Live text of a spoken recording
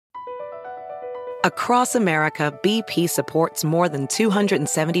Across America, BP supports more than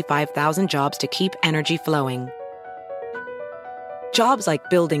 275,000 jobs to keep energy flowing. Jobs like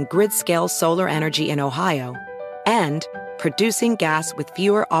building grid-scale solar energy in Ohio and producing gas with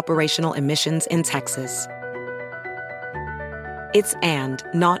fewer operational emissions in Texas. It's and,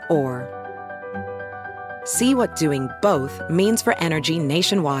 not or. See what doing both means for energy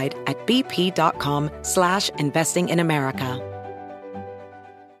nationwide at bp.com/investing in America.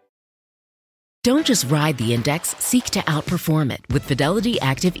 Don't just ride the index, seek to outperform it with Fidelity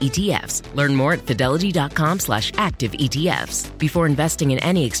Active ETFs. Learn more at fidelity.com/active ETFs. Before investing in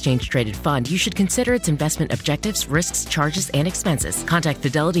any exchange-traded fund, you should consider its investment objectives, risks, charges, and expenses. Contact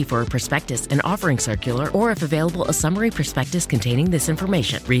Fidelity for a prospectus, an offering circular, or if available, a summary prospectus containing this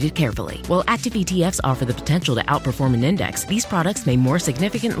information. Read it carefully. While active ETFs offer the potential to outperform an index, these products may more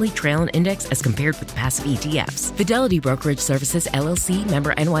significantly trail an index as compared with passive ETFs. Fidelity Brokerage Services, LLC,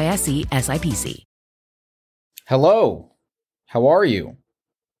 member NYSE, SIPC. Hello, how are you?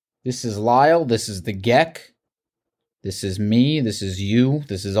 This is Lyle, this is the Geck, this is me, this is you,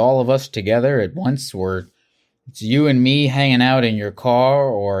 this is all of us together at once. It's you and me hanging out in your car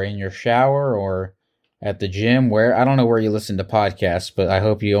or in your shower or at the gym. I don't know where you listen to podcasts, but I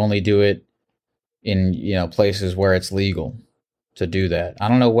hope you only do it in, places where it's legal to do that. I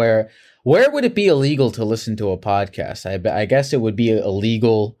don't know where would it be illegal to listen to a podcast? I guess it would be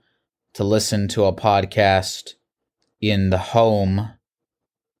illegal to listen to a podcast in the home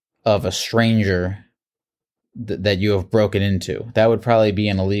of a stranger that you have broken into. That would probably be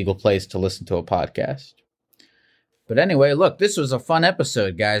an illegal place to listen to a podcast. But anyway, look, this was a fun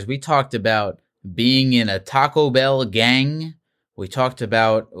episode, guys. We talked about being in a Taco Bell gang. We talked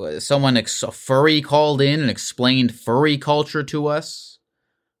about a furry called in and explained furry culture to us.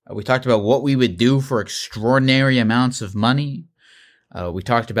 We talked about what we would do for extraordinary amounts of money. We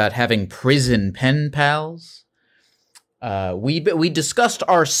talked about having prison pen pals. We discussed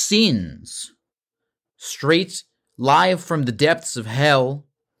our sins straight live from the depths of hell.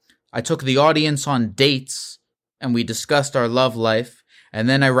 I took the audience on dates and we discussed our love life. And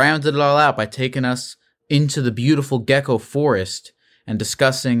then I rounded it all out by taking us into the beautiful gecko forest and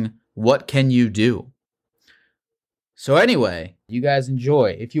discussing what can you do. So anyway, you guys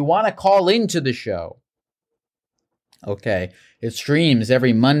enjoy. If you want to call into the show, okay, it streams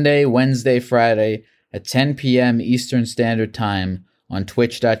every Monday, Wednesday, Friday at 10 p.m. Eastern Standard Time on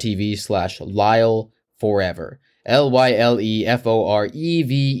twitch.tv/LyleForever.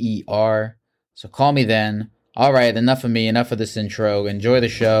 LyleForever. So call me then. All right, enough of me, enough of this intro. Enjoy the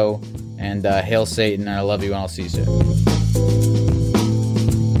show, and hail Satan, and I love you, and I'll see you soon.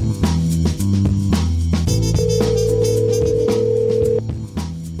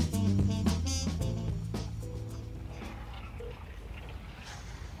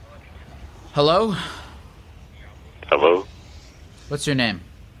 Hello? Hello? What's your name?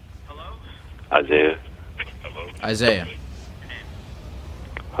 Isaiah. Isaiah.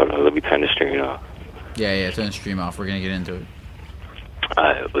 Hold on, let me turn the stream off. Yeah, turn the stream off. We're going to get into it.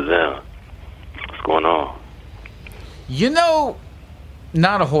 Alright, what's up? What's going on?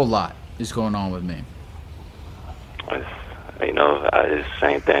 Not a whole lot is going on with me. It's the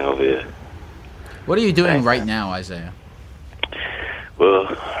same thing over here. What are you doing right now, Isaiah? Well,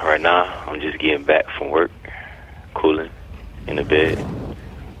 right now, I'm just getting back from work, cooling in the bed,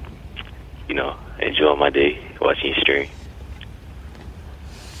 enjoying my day, watching your stream.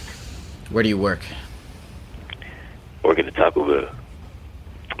 Where do you work? Work at the Taco Bell.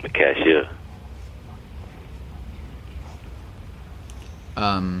 I'm a cashier.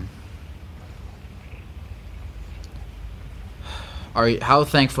 How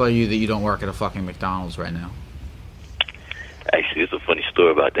thankful are you that you don't work at a fucking McDonald's right now? Actually, it's a funny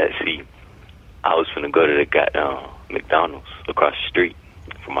story about that. See, I was finna go to the goddamn McDonald's across the street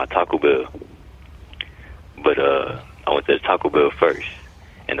from my Taco Bell. But I went to the Taco Bell first,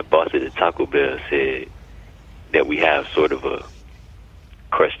 and the boss at the Taco Bell said that we have sort of a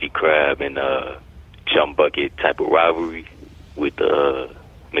Krusty Krab and Chum Bucket type of rivalry with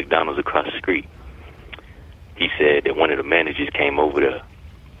McDonald's across the street. He said that one of the managers came over there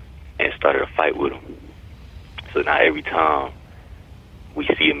and started a fight with him. So now every time we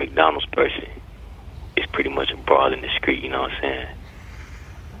see a McDonald's person, it's pretty much a brawl in the street, you know what I'm saying?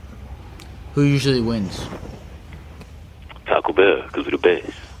 Who usually wins? Taco Bell, because we're the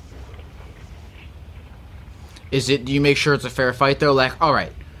best. Do you make sure it's a fair fight though? Like, all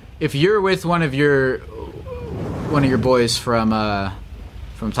right, if you're with one of your boys from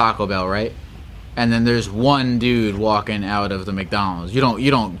Taco Bell, right? And then there's one dude walking out of the McDonald's. You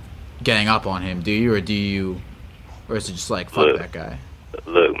don't gang up on him, do you? Or is it just like, fuck that guy?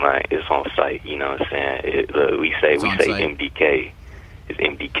 Look, man, it's on site. You know what I'm saying? Look, we say site. MDK. It's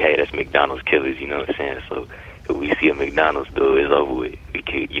MDK. That's McDonald's killers. You know what I'm saying? So if we see a McDonald's, dude, it's over with. We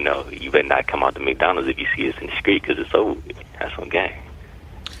could, you know, you better not come out to McDonald's if you see us in the street because it's over with. That's on gang.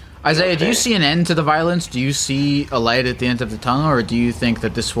 Isaiah, do you see an end to the violence? Do you see a light at the end of the tunnel, or do you think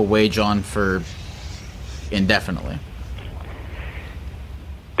that this will wage on for indefinitely?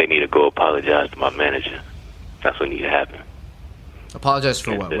 They need to go apologize to my manager. That's what needs to happen. Apologize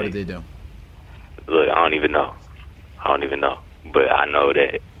for what? What did they do? Look, I don't even know. But I know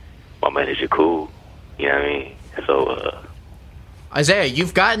that my manager cool. You know what I mean? So, Isaiah,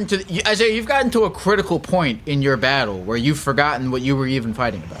 you've gotten to a critical point in your battle where you've forgotten what you were even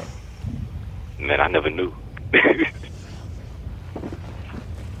fighting about. Man, I never knew.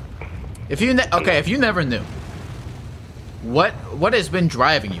 If you never knew, what has been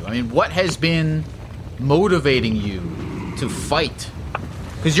driving you? I mean, what has been motivating you to fight?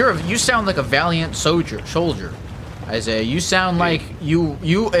 Because you sound like a valiant soldier, Isaiah. You sound like you.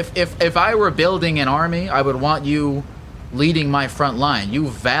 If I were building an army, I would want you leading my front line. You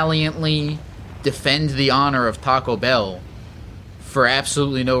valiantly defend the honor of Taco Bell for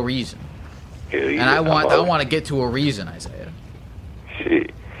absolutely no reason. And I want to get to a reason, Isaiah.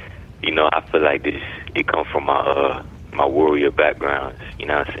 Shit. You know, I feel like this. It comes from my warrior background. You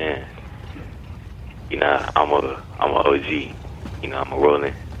know what I'm saying? You know, I'm a OG. You know, I'm a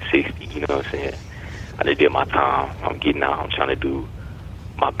rolling 60. You know what I'm saying? I just did my time. I'm getting out. I'm trying to do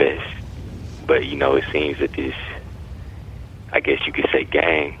my best. But you know, it seems that this, I guess you could say,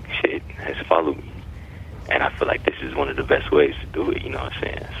 gang shit has followed me, and I feel like this is one of the best ways to do it. You know what I'm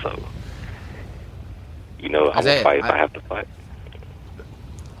saying? So, you know, I'm gonna fight if I have to fight.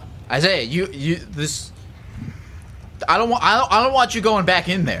 Isaiah, I don't want you going back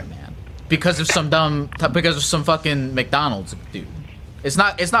in there, man, because of some fucking McDonald's dude. It's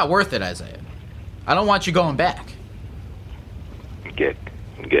not worth it, Isaiah. I don't want you going back. Get.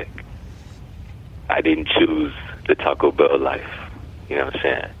 I didn't choose the Taco Bell life. You know what I'm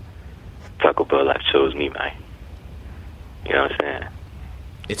saying? Taco Bell life chose me, man. You know what I'm saying?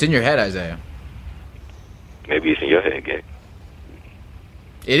 It's in your head, Isaiah. Maybe it's in your head, Gek.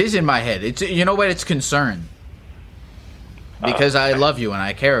 It is in my head. You know what? It's concern. Because I love you and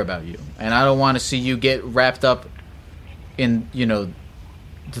I care about you. And I don't want to see you get wrapped up in, you know,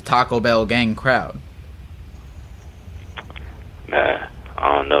 the Taco Bell gang crowd. Nah,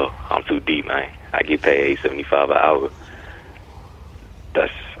 I don't know. I'm too deep, man. I get paid $8.75 an hour.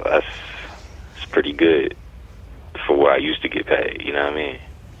 That's pretty good for where I used to get paid. You know what I mean?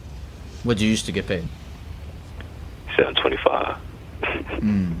 What'd you used to get paid? $7.25.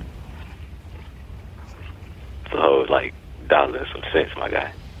 It's a whole like dollar and some cents, my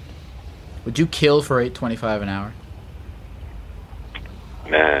guy. Would you kill for $8.25 an hour?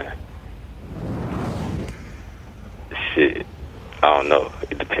 Man, shit. I don't know.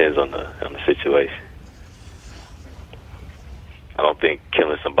 It depends on the situation. I don't think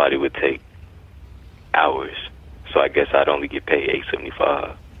killing somebody would take hours, so I guess I'd only get paid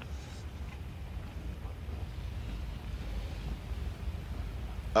 $8.75.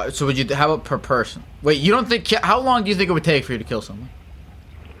 So would you? How about per person? Wait, you don't think? How long do you think it would take for you to kill someone?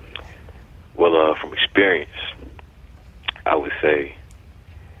 Well, from experience, I would say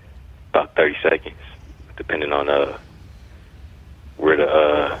about 30 seconds, depending on where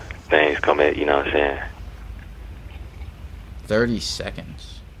the things come at. You know what I'm saying? 30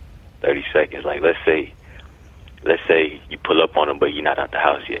 seconds. 30 seconds. Like let's say you pull up on them, but you're not out the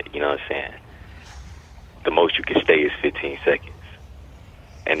house yet. You know what I'm saying? The most you can stay is 15 seconds.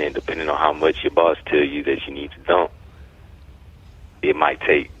 And then depending on how much your boss tells you that you need to dump, it might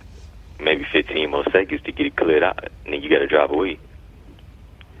take maybe 15 more seconds to get it cleared out. And then you got to drive away.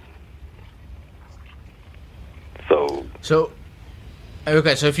 So,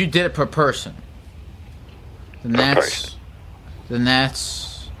 okay, so if you did it per person, then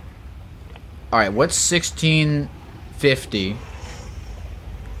that's all right, what's 1650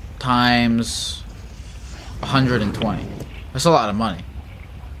 times 120? That's a lot of money.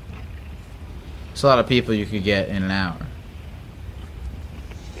 It's a lot of people you could get in an hour.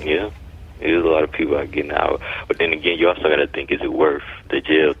 Yeah, there's a lot of people I get in an hour. But then again, you also got to think, is it worth the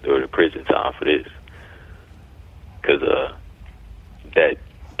jail or the prison time for this? Because that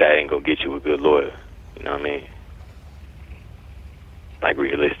ain't going to get you a good lawyer. You know what I mean? Like,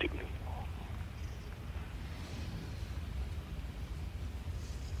 realistically.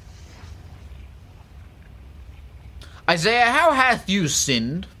 Isaiah, how hath you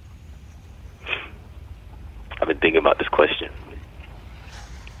sinned? I've been thinking about this question.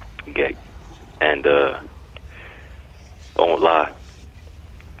 Okay. And, don't lie.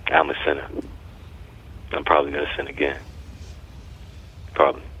 I'm a sinner. I'm probably gonna sin again.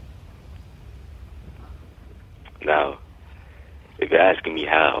 Probably. Now, if you're asking me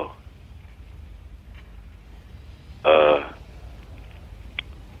how,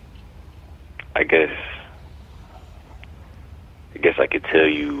 I guess I could tell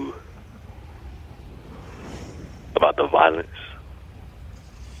you about the violence.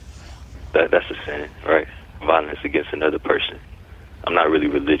 That's a sin, right? Violence against another person. I'm not really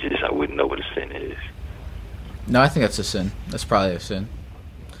religious. I wouldn't know what a sin is. No, I think that's a sin. That's probably a sin.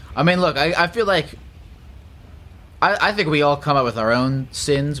 I mean, look, I feel like I think we all come up with our own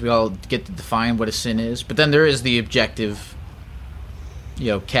sins. We all get to define what a sin is. But then there is the objective,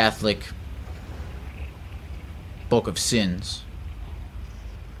 Catholic book of sins.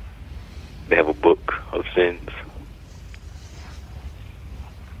 They have a book of sins.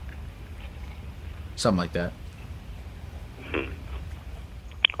 Something like that.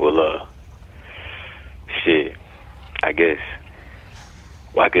 Well, shit. I guess.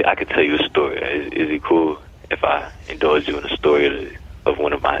 Well, I could tell you a story. Is it cool if I indulge you in a story of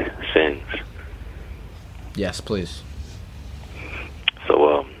one of my sins? Yes, please.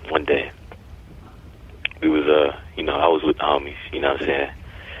 So, one day, we was, I was with the homies, you know what I'm saying?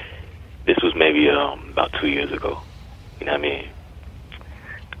 This was maybe, about 2 years ago, you know what I mean?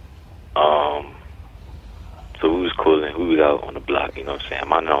 So we was cooling, we was out on the block, you know what I'm saying,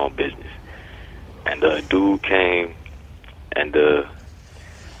 minding our own business. And a dude came, and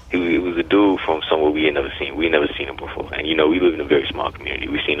he was a dude from somewhere we had never seen. We had never seen him before. And, we live in a very small community.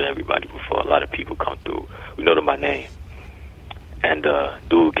 We've seen everybody before. A lot of people come through. We know them by name. And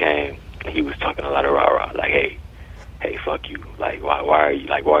dude came, and he was talking a lot of rah-rah, like, hey, fuck you. Like, why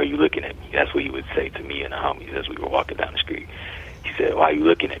are you looking at me? That's what he would say to me and the homies as we were walking down the street. He said, why are you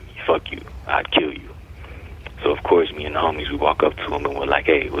looking at me? Fuck you. I'd kill you. So, of course, me and the homies, we walk up to him and we're like,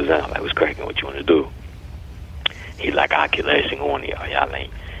 hey, what's up? Like, what's cracking? What you want to do? He's like, I'll kill every single one of y'all. Y'all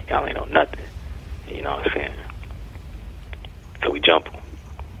ain't on nothing. You know what I'm saying? So we jump him.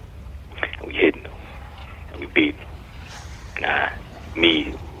 And we hitting him. And we beat him. Nah,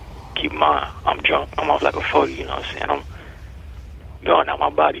 me, keep in mind, I'm drunk. I'm off like a 40, you know what I'm saying? I'm going out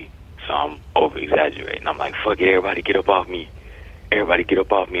my body. So I'm over-exaggerating. I'm like, fuck it, everybody get up off me. Everybody get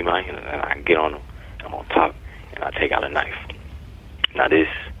up off me, man. And I get on him. I'm on top. And I take out a knife. Now this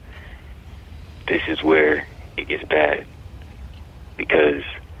is where it gets bad. Because,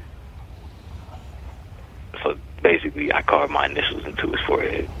 so basically I carved my initials into his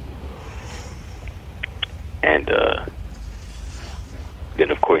forehead. And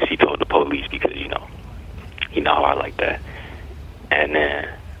then of course he told the police because, he know how I like that. And then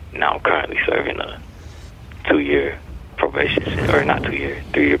now I'm currently serving a 2-year probation sentence, or not 2 year,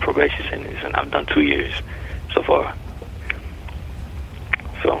 3-year probation sentence, and I've done 2 years so far.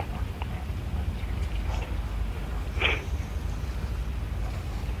 So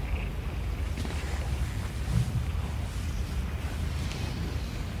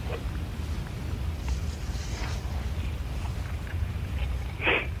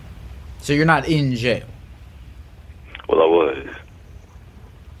So you're not in jail? Well, I was.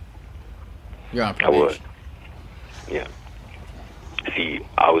 You're on probation? I was. Yeah. See,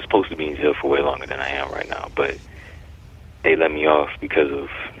 I was supposed to be in jail for way longer than I am right now, but they let me off because of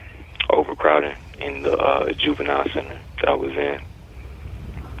overcrowding in the juvenile center that I was in.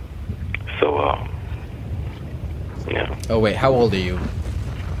 So, yeah. Oh, wait, how old are you?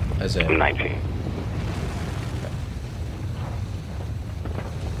 I'm 19.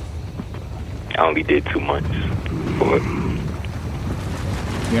 I only did 2 months for it.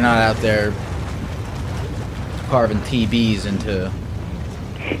 You're not out there carving TBs into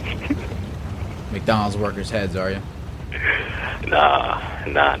McDonald's workers' heads, are you? Nah.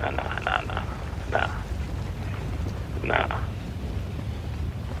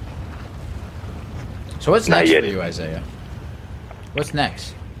 So what's Not next yet. for you, Isaiah? What's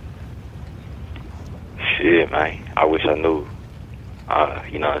next? Shit, man. I wish I knew.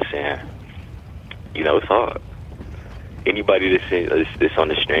 You know what I'm saying? It's hard. Anybody that's on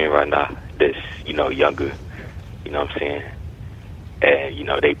the stream right now that's, younger, you know what I'm saying?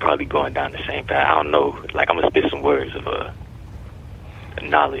 And, they probably going down the same path. I don't know. Like, I'm going to spit some words of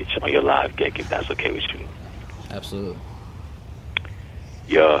knowledge on your live, Gek, if that's okay with you. Absolutely.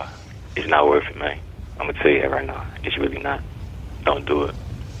 Yeah, it's not worth it, man. I'm going to tell you that right now. It's really not. Don't do it.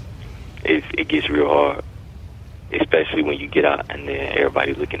 It gets real hard, especially when you get out and then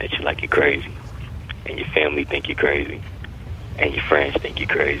everybody looking at you like you're crazy. And your family think you're crazy. And your friends think you're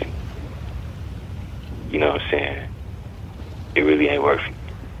crazy. You know what I'm saying? It really ain't worth it.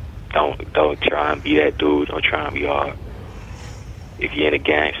 Don't try and be that dude. Don't try and be hard. if you're in the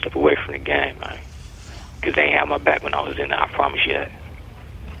game, step away from the game, man. Because they ain't have my back when I was in there, I promise you that.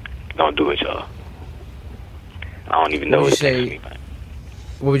 Don't do it, y'all. I don't even know what it me, man.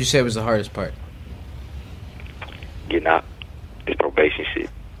 What would you say was the hardest part? Getting out. This probation shit.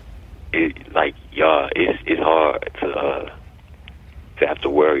 It's hard to have to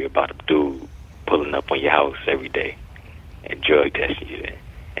worry about a dude pulling up on your house every day and drug testing you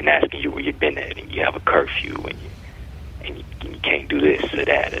and asking you where you've been at, and you have a curfew and you can't do this or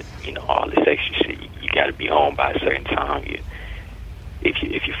that, or, you know, all this extra shit. You got to be home by a certain time.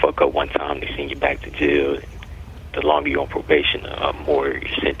 If you fuck up one time, they send you back to jail. And the longer you're on probation, the more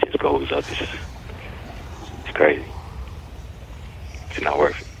your sentence goes up. It's crazy. It's not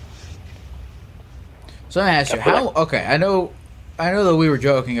worth it. So let me ask you, how? Okay, I know that we were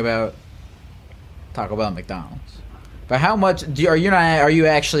joking about Taco Bell and McDonald's, but how much have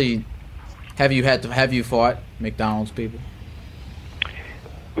you fought McDonald's people?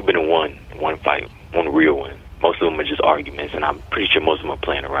 We've been in one fight, one real one. Most of them are just arguments, and I'm pretty sure most of them are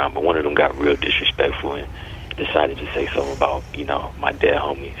playing around. But one of them got real disrespectful and decided to say something about, you know, my dead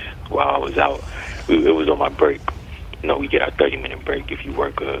homies while I was out. It was on my break. You know, we get our 30-minute break if you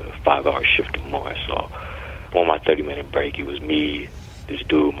work a 5-hour shift or more. So on my 30-minute break, it was me, this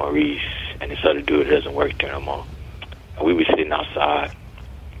dude, Maurice, and this other dude that doesn't work there no more. And we were sitting outside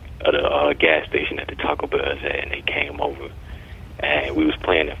of the gas station at the Taco Bell, and they came over. And we was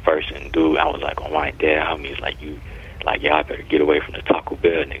playing at first, and dude, I was like, oh my dad, homies, y'all better get away from the Taco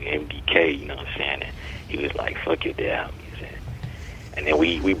Bell, nigga, MDK, you know what I'm saying? And he was like, fuck your dad, homies. And then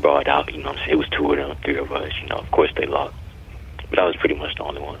we brought out, you know what I'm saying, it was 2 of them, 3 of us, you know, of course they lost. But I was pretty much the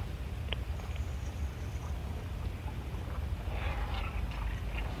only one.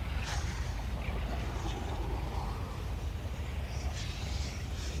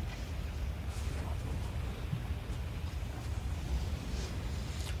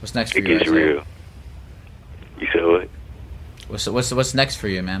 What's next for you? It gets real. You said what? What's next for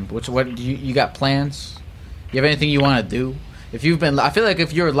you, man? What do you got plans? You have anything you want to do? If you've been, I feel like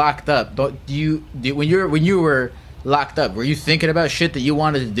if you're locked up, when you were locked up, were you thinking about shit that you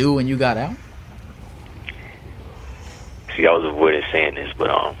wanted to do when you got out? See, I was avoiding saying this,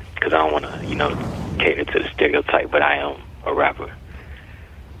 but because I don't want to, you know, cater to the stereotype, but I am a rapper,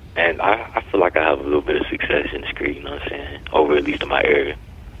 and I feel like I have a little bit of success in the street. You know what I'm saying? Over at least in my area.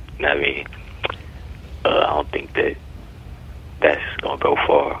 You know what I mean? I don't think that's gonna go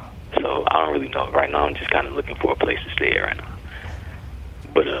far. So I don't really know. Right now, I'm just kind of looking for a place to stay at right now.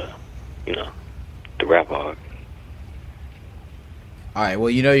 But you know, the rap hard. All right. Well,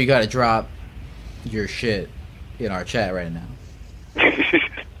 you know, you got to drop your shit in our chat right now. I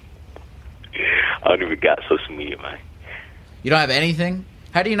don't even got social media, man. You don't have anything?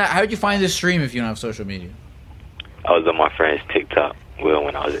 How did you find this stream if you don't have social media? I was on my friend's TikTok. Well,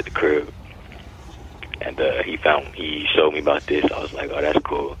 when I was at the crib, and he showed me about this. I was like, oh, that's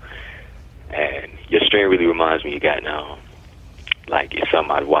cool. And your stream really reminds me of Goddamn. Like, it's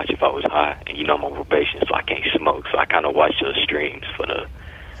something I'd watch if I was high, and you know I'm on probation, so I can't smoke. So I kind of watch your streams for the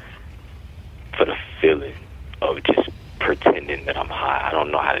feeling of just pretending that I'm high. I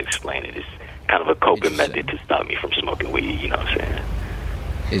don't know how to explain it. It's kind of a coping method to stop me from smoking weed. You know what I'm saying?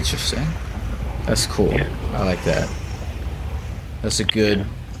 Interesting. That's cool. Yeah. I like that. That's a good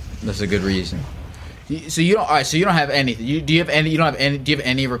reason. So you don't. All right. So you don't have anything. Do you have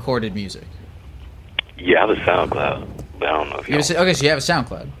any recorded music? Yeah, I have a SoundCloud, but I don't know if you. Okay, so you have a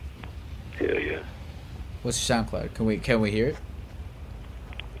SoundCloud. Hell yeah. What's your SoundCloud? Can we hear it?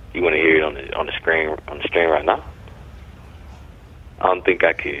 You want to hear it on the screen right now? I don't think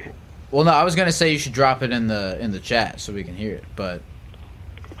I could. Well, no, I was gonna say you should drop it in the chat so we can hear it, but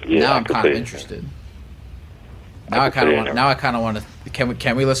yeah, now I'm kind of interested. Now I kind of want to.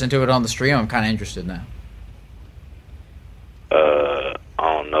 Can we listen to it on the stream? I'm kind of interested now. I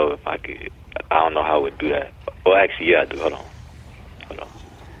don't know if I could. I don't know how I would do that. Well, actually, yeah, I do. Hold on.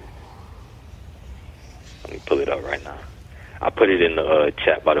 Let me pull it up right now. I put it in the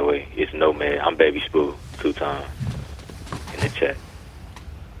chat, by the way. It's No Man. I'm Baby Spoo 2 times in the chat.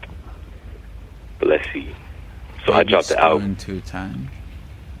 But let's see. So I dropped the album 2 times.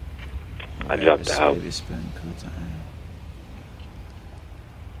 I dropped the album. Baby Spoon 2 times.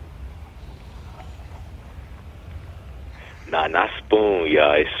 Nah, not Spoon,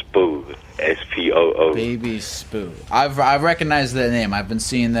 y'all. It's Spoo. S-P-O-O. Baby Spoo. I've recognized that name. I've been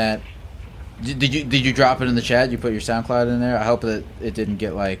seeing that. Did you drop it in the chat? You put your SoundCloud in there? I hope that it didn't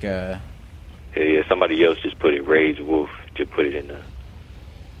get like Yeah, somebody else just put it. Rage Wolf just put it in there.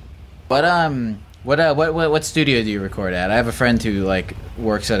 But what studio do you record at? I have a friend who like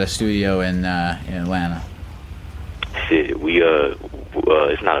works at a studio in Atlanta. Shit, we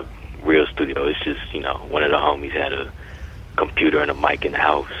it's not a real studio. It's just, you know, one of the homies had a computer and a mic in the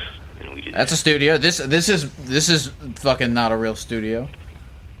house, and we just. That's a studio. This is fucking not a real studio.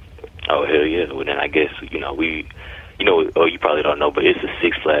 Oh hell yeah! Well then I guess you know you probably don't know, but it's a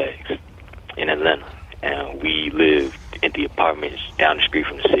Six Flags in Atlanta, and we lived in the apartments down the street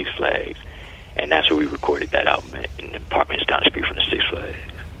from the Six Flags, and that's where we recorded that album in the apartments down the street from the Six Flags.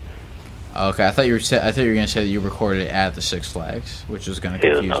 Okay, I thought you were gonna say that you recorded it at the Six Flags, which was gonna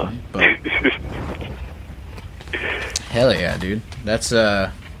confuse me. But hell yeah, dude. That's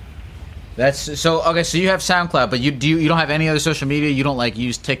so okay. So you have SoundCloud, but you don't have any other social media. You don't like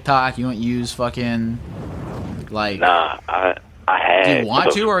use TikTok. You don't use fucking like. Nah, I had. Do you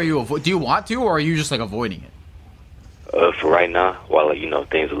want to, or are you just like avoiding it? For right now, while you know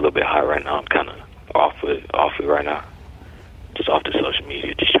things are a little bit high right now, I'm kind of off it right now. Just off the social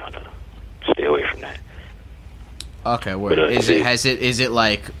media, just trying to stay away from that. Okay, word. Is it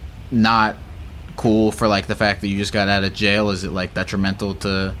like not cool for like the fact that you just got out of jail? Is it like detrimental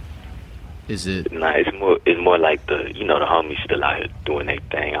to? Is it? Nah, it's more like the homies still out here doing their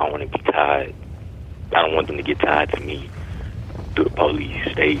thing. I don't want to be tied. I don't want them to get tied to me through the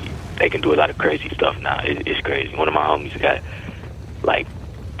police. They can do a lot of crazy stuff now. It's crazy. One of my homies that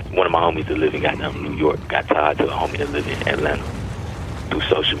live in goddamn New York got tied to a homie that live in Atlanta through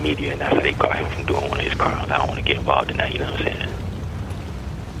social media, and that's how they caught him from doing one of his crimes. I don't want to get involved in that. You know what I'm saying?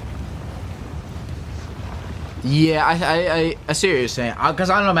 Yeah, I see what you're saying.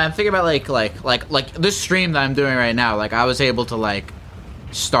 Because I don't know, man. I'm thinking about like this stream that I'm doing right now. Like I was able to like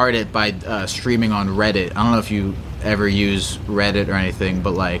start it by streaming on Reddit. I don't know if you ever use Reddit or anything,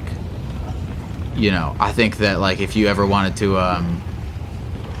 but like, you know, I think that like if you ever wanted to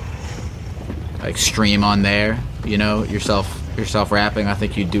like stream on there, you know, yourself rapping, I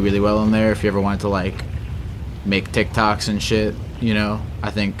think you'd do really well on there. If you ever wanted to like make TikToks and shit, you know, I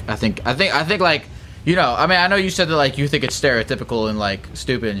think like. You know, I mean, I know you said that, like, you think it's stereotypical and, like,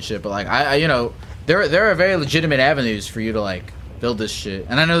 stupid and shit, but, like, I you know, there are very legitimate avenues for you to, like, build this shit.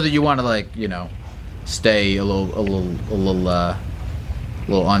 And I know that you want to, like, you know, stay a little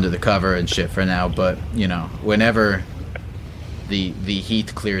under the cover and shit for now, but, you know, whenever the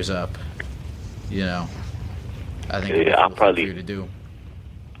heat clears up, you know, I think I'll probably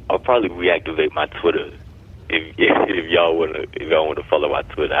reactivate my Twitter. If y'all wanna follow my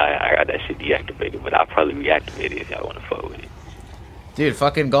Twitter, I got that shit deactivated, but I'll probably reactivate it if y'all wanna follow with it. Dude,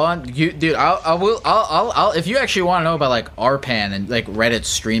 fucking go on, dude. I'll if you actually want to know about like RPAN and like Reddit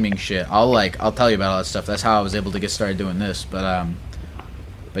streaming shit, I'll tell you about all that stuff. That's how I was able to get started doing this. But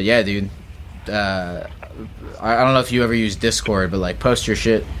yeah, dude. I don't know if you ever use Discord, but like post your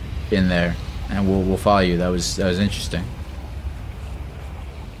shit in there, and we'll follow you. That was interesting.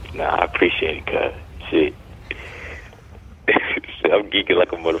 Nah, I appreciate it, cuz shit. I'm geeking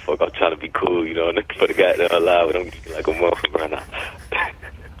like a motherfucker. I'm trying to be cool, you know, for the guy that alive, but I'm geeking like a motherfucker right now.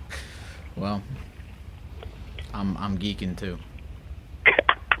 Well, I'm geeking too.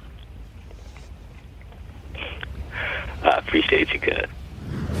 I appreciate you, cuz.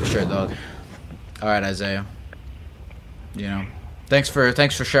 For sure, dog. All right, Isaiah. You know, thanks for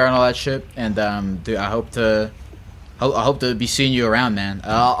sharing all that shit, and dude, I hope to be seeing you around, man.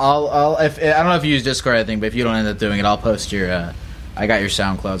 I'll if I don't know if you use Discord or anything, but if you don't end up doing it, I'll post your. I got your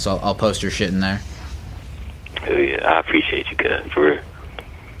SoundCloud, so I'll post your shit in there. Oh yeah, I appreciate you, cuz, for real.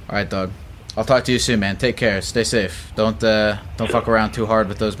 All right, dog. I'll talk to you soon, man. Take care. Stay safe. Don't fuck around too hard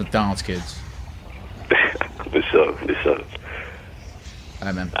with those McDonald's kids. What's up? All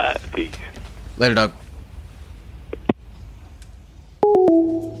right, man. Peace. Later, dog.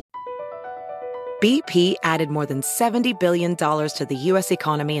 BP added more than $70 billion to the U.S.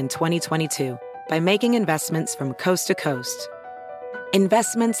 economy in 2022 by making investments from coast to coast.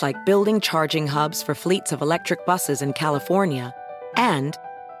 Investments like building charging hubs for fleets of electric buses in California and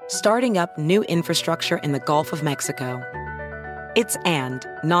starting up new infrastructure in the Gulf of Mexico. It's and,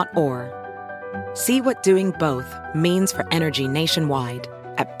 not or. See what doing both means for energy nationwide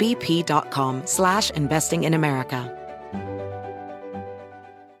at bp.com/investing in America.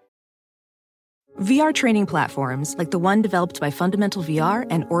 VR training platforms, like the one developed by Fundamental VR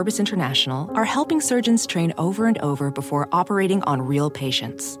and Orbis International, are helping surgeons train over and over before operating on real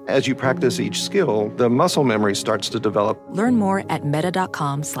patients. As you practice each skill, the muscle memory starts to develop. Learn more at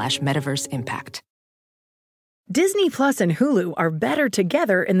meta.com/metaverseimpact. Disney Plus and Hulu are better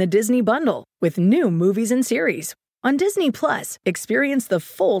together in the Disney Bundle with new movies and series. On Disney Plus, experience the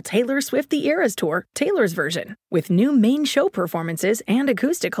full Taylor Swift The Eras Tour, Taylor's version, with new main show performances and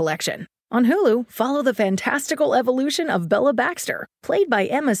acoustic collection. On Hulu, follow the fantastical evolution of Bella Baxter, played by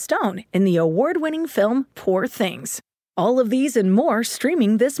Emma Stone in the award-winning film Poor Things. All of these and more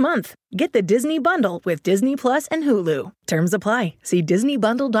streaming this month. Get the Disney Bundle with Disney Plus and Hulu. Terms apply. See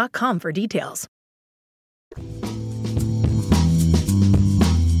DisneyBundle.com for details.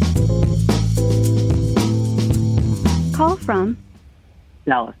 Call from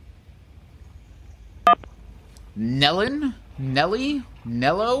Dallas. Nellin? Nelly?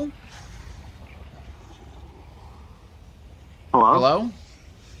 Nello? Hello? Hello?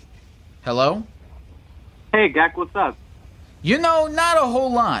 Hello? Hey, Gak, what's up? You know, not a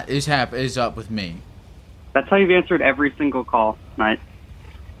whole lot is up with me. That's how you've answered every single call tonight.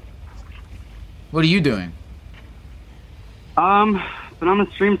 What are you doing? Been on the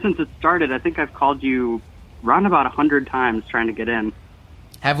stream since it started. I think I've called you around about 100 times trying to get in.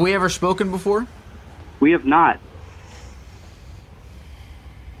 Have we ever spoken before? We have not.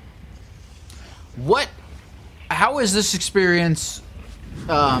 How is this experience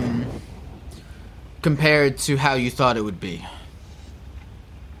compared to how you thought it would be?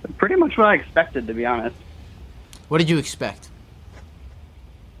 Pretty much what I expected, to be honest. What did you expect?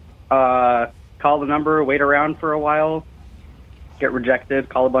 Call the number, wait around for a while, get rejected,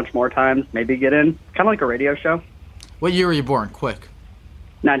 call a bunch more times, maybe get in. Kind of like a radio show. What year were you born? Quick.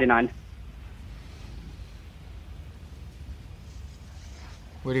 99.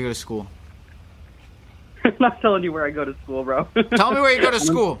 Where do you go to school? I'm not telling you where I go to school, bro. Tell me where you go to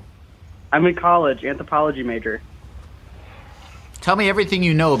school. I'm in college, anthropology major. Tell me everything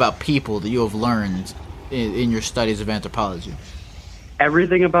you know about people that you have learned in your studies of anthropology.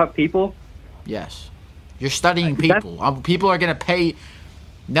 Everything about people? Yes. You're studying people. People are going to pay...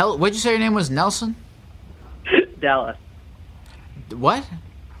 What'd you say your name was? Nelson? Dallas. What?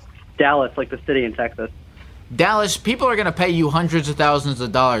 Dallas, like the city in Texas. Dallas, people are going to pay you hundreds of thousands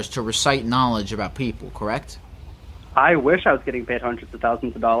of dollars to recite knowledge about people, correct? I wish I was getting paid hundreds of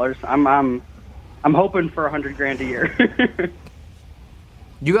thousands of dollars. I'm hoping for $100,000 a year.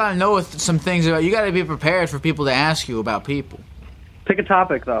 You got to know some things about... You got to be prepared for people to ask you about people. Pick a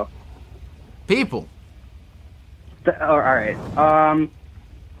topic, though. People. All right. I'm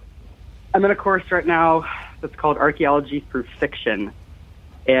in a course right now that's called Archaeology Through Fiction.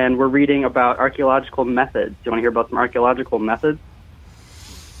 And we're reading about archaeological methods. Do you want to hear about some archaeological methods?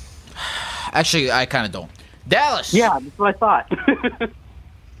 Actually, I kind of don't. Dallas! Yeah, that's what I thought.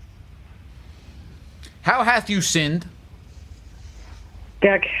 How hath you sinned?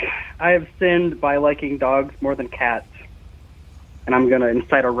 Gek, I have sinned by liking dogs more than cats. And I'm going to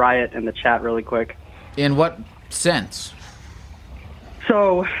incite a riot in the chat really quick. In what sense?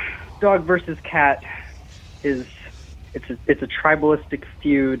 So, dog versus cat is... It's a tribalistic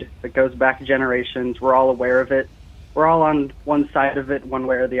feud that goes back generations. We're all aware of it. We're all on one side of it, one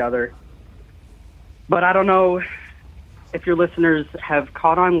way or the other. But I don't know if your listeners have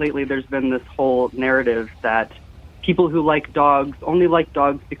caught on lately. There's been this whole narrative that people who like dogs only like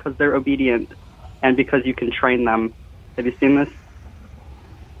dogs because they're obedient and because you can train them. Have you seen this?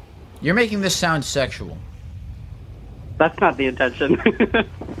 You're making this sound sexual. That's not the intention.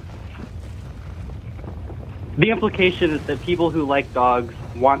 The implication is that people who like dogs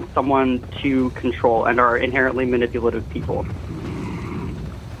want someone to control and are inherently manipulative people.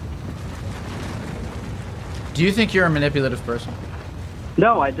 Do you think you're a manipulative person?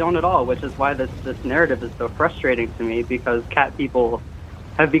 No, I don't at all, which is why this narrative is so frustrating to me, because cat people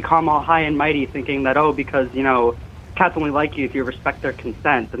have become all high and mighty thinking that, because, cats only like you if you respect their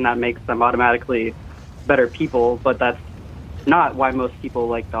consent, and that makes them automatically better people, but that's not why most people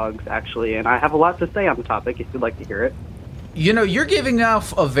like dogs, actually. And I have a lot to say on the topic, if you'd like to hear it. You're giving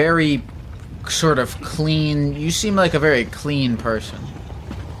off a very sort of clean... You seem like a very clean person.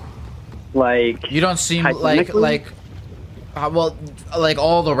 Like... You don't seem like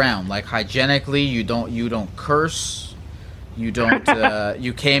all around. Like, hygienically, you don't curse. You don't...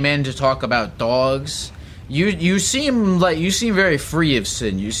 you came in to talk about dogs. You seem very free of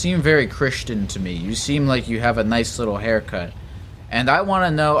sin. You seem very Christian to me. You seem like you have a nice little haircut. And I want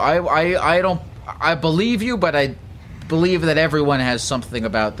to know, I believe you, but I believe that everyone has something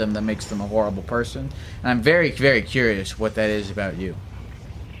about them that makes them a horrible person. And I'm very, very curious what that is about you.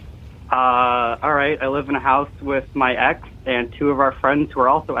 All right, I live in a house with my ex and two of our friends who are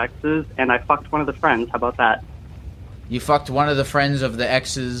also exes, and I fucked one of the friends. How about that? You fucked one of the friends of the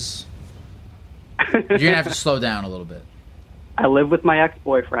exes... You're going to have to slow down a little bit. I live with my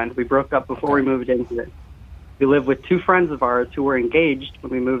ex-boyfriend. We broke up before we moved into it. We live with two friends of ours who were engaged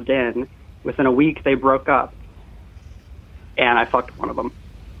when we moved in. Within a week, they broke up. And I fucked one of them.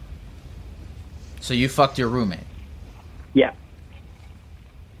 So you fucked your roommate? Yeah.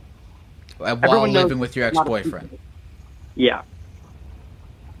 While living with your ex-boyfriend? Yeah.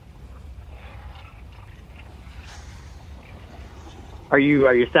 Are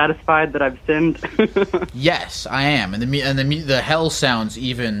you satisfied that I've sinned? Yes, I am, and the hell sounds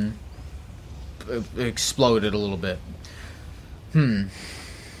even exploded a little bit.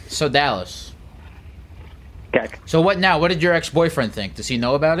 So Dallas. Okay. So what now? What did your ex-boyfriend think? Does he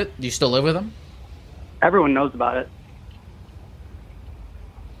know about it? Do you still live with him? Everyone knows about it.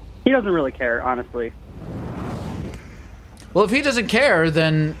 He doesn't really care, honestly. Well, if he doesn't care,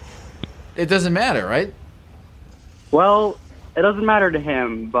 then it doesn't matter, right? Well, it doesn't matter to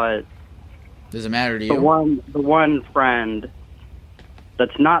him, but does it matter to the you? The one friend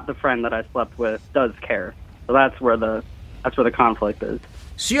that's not the friend that I slept with does care. So that's where the conflict is.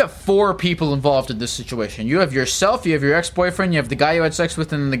 So you have 4 people involved in this situation. You have yourself, you have your ex-boyfriend, you have the guy you had sex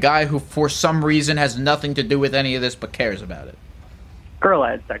with, and the guy who, for some reason, has nothing to do with any of this but cares about it. Girl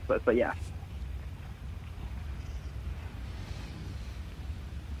I had sex with, but yeah.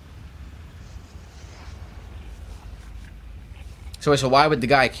 So why would the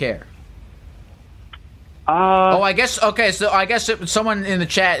guy care? I guess someone in the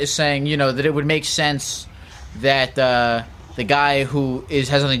chat is saying, that it would make sense that the guy who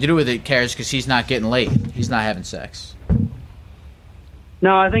has nothing to do with it cares because he's not getting laid. He's not having sex.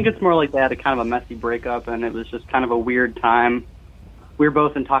 No, I think it's more like they had a kind of a messy breakup, and it was just kind of a weird time. We were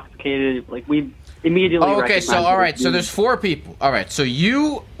both intoxicated. Like, we immediately recognized all right, so there's 4 people. All right, so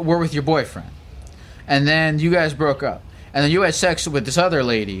you were with your boyfriend, and then you guys broke up. And then you had sex with this other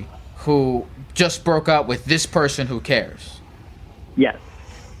lady who just broke up with this person who cares. Yes.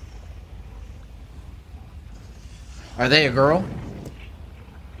 Are they a girl?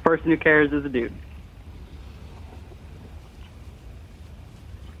 Person who cares is a dude.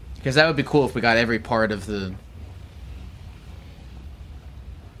 Because that would be cool if we got every part of the...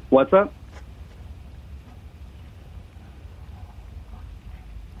 What's up?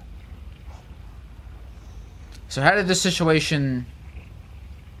 So how did this situation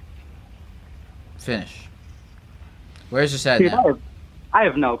finish? Where's this at now? I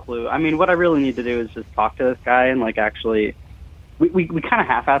have no clue. I mean, what I really need to do is just talk to this guy and, like, actually... We kind of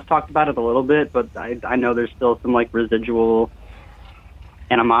half-assed talked about it a little bit, but I know there's still some, like, residual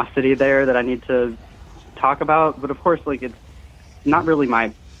animosity there that I need to talk about. But, of course, like, it's not really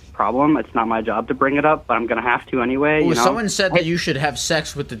my problem. It's not my job to bring it up, but I'm going to have to anyway. Well, someone said that you should have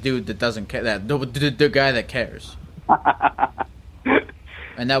sex with the dude that doesn't care, the guy that cares.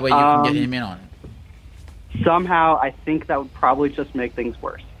 And that way you can get him in on it. Somehow, I think that would probably just make things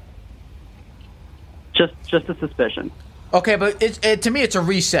worse. Just a suspicion. Okay, but to me it's a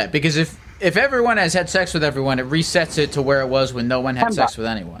reset, because if everyone has had sex with everyone, it resets it to where it was when no one had sex with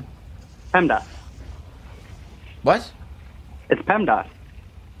anyone. PEMDAS. What? It's PEMDAS.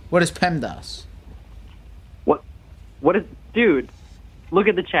 What is PEMDAS? What is... Dude, look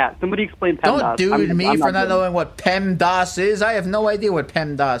at the chat. Somebody explain PEMDAS. Don't dude me for not knowing what PEMDAS is. I have no idea what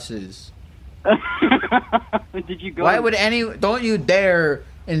PEMDAS is. Did you go... Why would don't you dare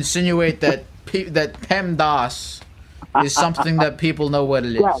insinuate that PEMDAS is something that people know what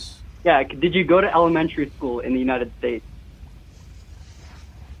it is. Yeah, did you go to elementary school in the United States?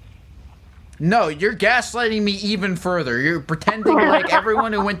 No, you're gaslighting me even further. You're pretending like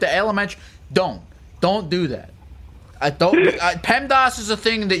everyone who went to elementary... Don't do that. PEMDAS is a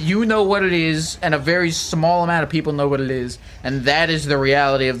thing that you know what it is, and a very small amount of people know what it is, and that is the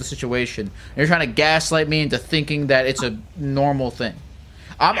reality of the situation. You're trying to gaslight me into thinking that it's a normal thing.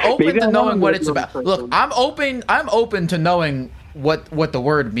 I'm open to knowing what it's about. Look, I'm open to knowing what the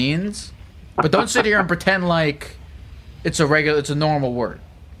word means, but don't sit here and pretend like it's a normal word.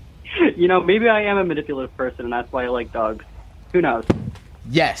 Maybe I am a manipulative person, and that's why I like dogs. Who knows?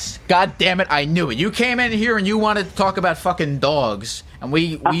 Yes. God damn it, I knew it. You came in here and you wanted to talk about fucking dogs, and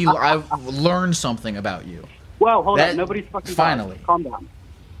I learned something about you. Well, hold on. Nobody's fucking finally. Dogs. Calm down.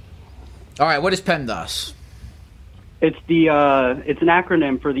 All right, what is PEMDAS? It's an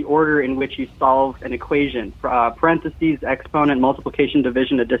acronym for the order in which you solve an equation. Parentheses, exponent, multiplication,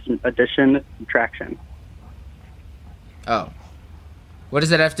 division, addition, subtraction. Oh. What does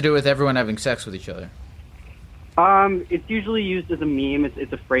that have to do with everyone having sex with each other? It's usually used as a meme.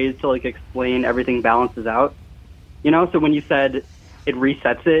 It's a phrase to, like, explain everything balances out. So when you said it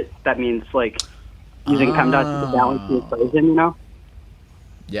resets it, that means, like, using PEMDAS to balance the equation,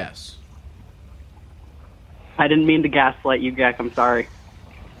 Yes. I didn't mean to gaslight you, Gek. I'm sorry.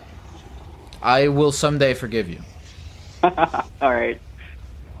 I will someday forgive you. All right.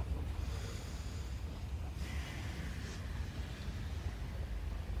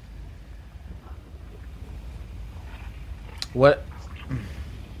 What?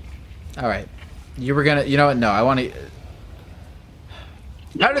 All right. You were gonna... You know what? No, I want to...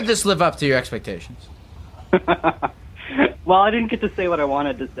 How did this live up to your expectations? Well, I didn't get to say what I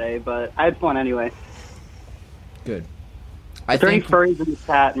wanted to say, but I had fun anyway. Good. Is there any furries in the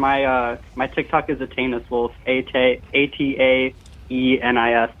chat? My TikTok is Ataenis Wolf, Ataenis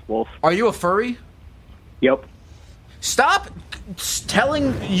Wolf. Are you a furry? Yep. Stop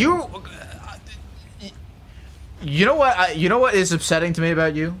telling you. You know what? You know what is upsetting to me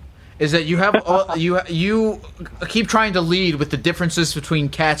about you is that you have you keep trying to lead with the differences between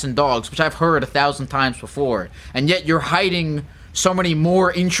cats and dogs, which I've heard 1,000 times before, and yet you're hiding so many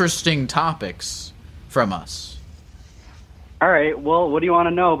more interesting topics from us. All right. Well, what do you want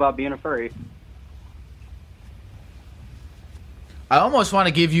to know about being a furry? I almost want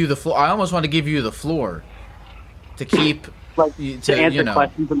to give you the floor. I almost want to give you the floor to keep to answer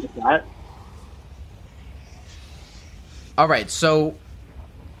questions in the chat. All right. So,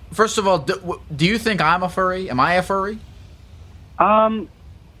 first of all, do you think I'm a furry? Am I a furry?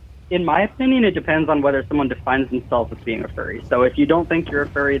 In my opinion, it depends on whether someone defines themselves as being a furry. So, if you don't think you're a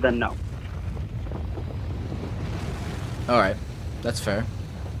furry, then no. All right, that's fair.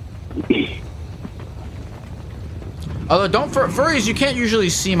 Although, furries, you can't usually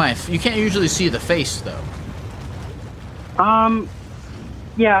see the face though.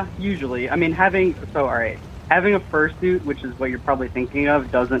 Yeah, usually. I mean, having a fursuit, which is what you're probably thinking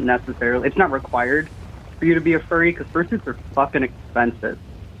of, doesn't necessarily. It's not required for you to be a furry because fursuits are fucking expensive.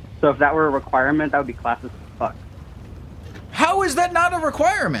 So if that were a requirement, that would be classist as fuck. How is that not a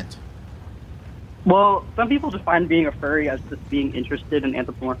requirement? Well, some people define being a furry as just being interested in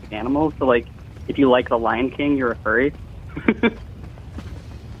anthropomorphic animals. So, like, if you like The Lion King, you're a furry.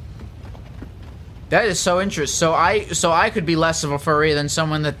 That is so interesting. So I could be less of a furry than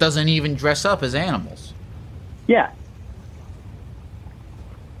someone that doesn't even dress up as animals. Yeah.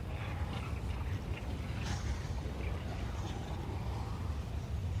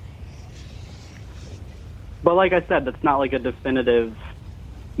 But like I said, that's not like a definitive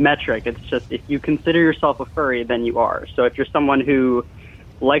metric. It's just if you consider yourself a furry, then you are. So if you're someone who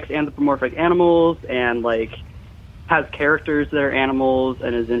likes anthropomorphic animals and like has characters that are animals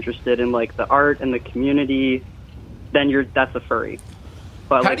and is interested in like the art and the community, then that's a furry.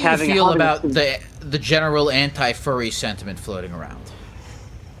 But how like, do you feel about the general anti-furry sentiment floating around?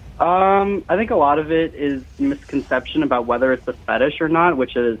 I think a lot of it is misconception about whether it's a fetish or not,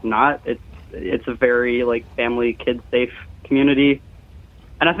 which it is not. It's a very like family, kid safe community.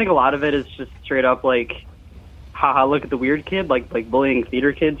 And I think a lot of it is just straight up like, haha, look at the weird kid, like bullying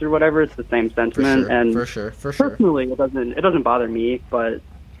theater kids or whatever. It's the same sentiment. For sure. Personally, it doesn't bother me, but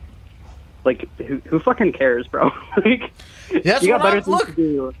like, who fucking cares, bro? Like, that's you got what better things to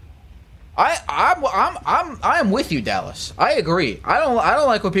do. I am with you, Dallas. I agree. I don't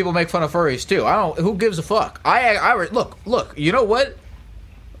like when people make fun of furries too. Who gives a fuck? Look. You know what?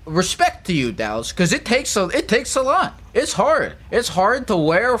 Respect to you, Dallas, because it takes a lot. It's hard. It's hard to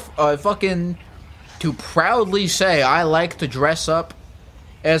wear to proudly say I like to dress up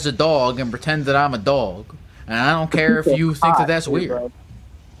as a dog and pretend that I'm a dog, and I don't care if you think that that's weird. Bro.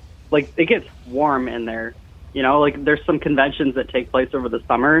 Like, it gets warm in there, you know. Like, there's some conventions that take place over the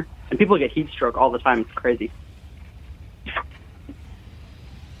summer, and people get heat stroke all the time. It's crazy.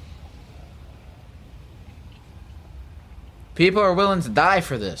 People are willing to die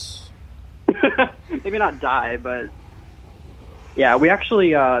for this. Maybe not die, but yeah, we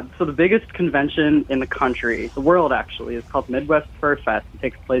actually, so the biggest convention in the country, the world actually, is called Midwest Fur Fest. It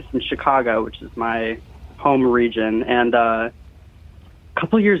takes place in Chicago, which is my home region. And a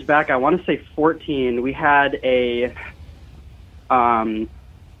couple years back, I want to say 2014, we had there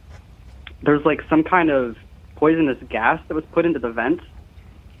was like some kind of poisonous gas that was put into the vents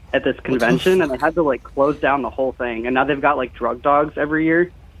at this convention, and they had to like close down the whole thing. And now they've got like drug dogs every year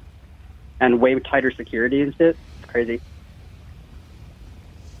and way tighter security and shit. It's crazy.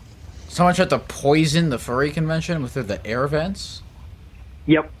 Someone tried to poison the furry convention with the air vents?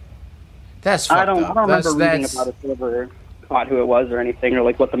 Yep. That's fucked up. I don't remember reading about it, or caught who it was or anything, or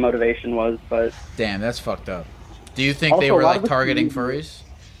like what the motivation was, but... Damn, that's fucked up. Do you think they were like targeting furries?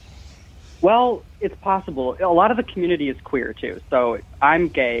 Well, it's possible. A lot of the community is queer too. So I'm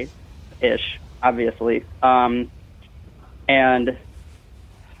gay-ish, obviously. And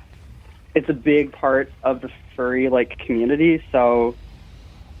it's a big part of the furry like community, so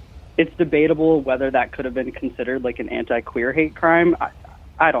it's debatable whether that could have been considered like an anti-queer hate crime.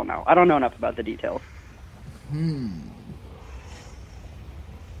 I don't know. I don't know enough about the details.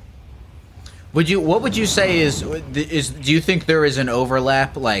 What would you say is do you think there is an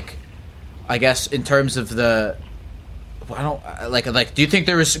overlap, like, I guess in terms of the, do you think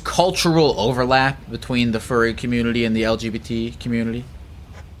there is cultural overlap between the furry community and the LGBT community?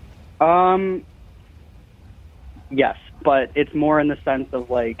 Yes, but it's more in the sense of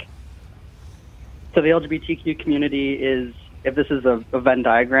like, so the LGBTQ community is, if this is a Venn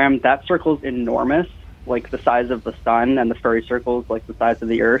diagram, that circle is enormous, like the size of the sun, and the furry circle is like the size of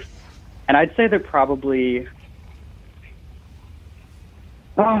the earth. And I'd say they're probably,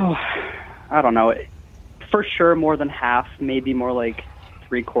 I don't know, for sure more than half, maybe more like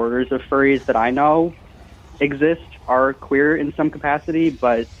 3/4 of furries that I know exist are queer in some capacity,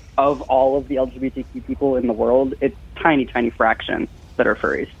 but of all of the LGBTQ people in the world, it's tiny, tiny fraction that are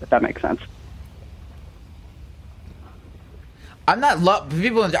furries, if that makes sense. I'm not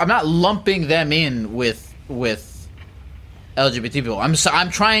lumping them in with LGBT people. I'm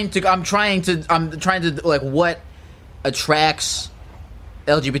trying to like what attracts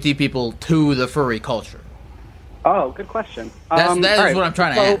LGBT people to the furry culture. Oh, good question. That is right. what I'm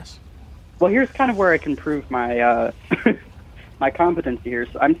trying to ask. Well, here's kind of where I can prove my my competency here.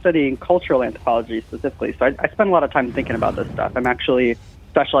 So I'm studying cultural anthropology specifically. So I spend a lot of time thinking about this stuff. I'm actually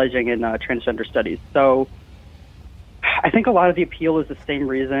specializing in transgender studies. So I think a lot of the appeal is the same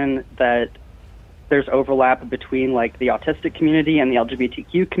reason that there's overlap between like the autistic community and the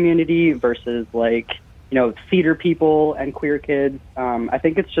LGBTQ community versus like, you know, theater people and queer kids. I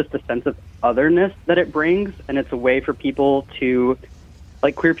think it's just a sense of otherness that it brings, and it's a way for people to,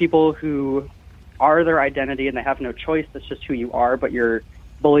 like queer people who are their identity and they have no choice, that's just who you are, but you're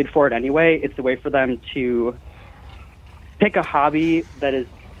bullied for it anyway. It's a way for them to pick a hobby that is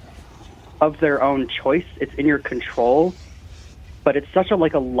of their own choice. It's in your control, but it's such a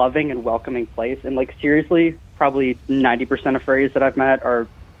like a loving and welcoming place. And like seriously, probably 90% of furries that I've met are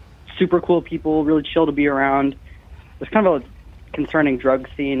super cool people, really chill to be around. There's kind of a concerning drug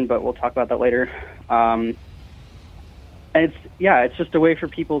scene, but we'll talk about that later. And it's just a way for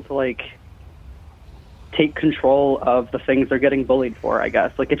people to like take control of the things they're getting bullied for, I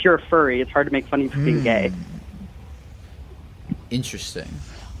guess. Like if you're a furry, it's hard to make fun of you for being gay. Interesting.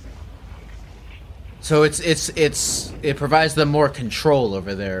 So it provides them more control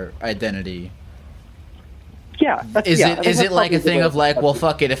over their identity. Yeah. Is it like a thing of like, well,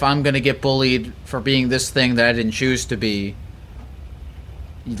 fuck it, if I'm gonna get bullied for being this thing that I didn't choose to be,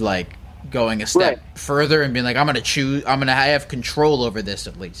 like going a step further and being like, I'm gonna have control over this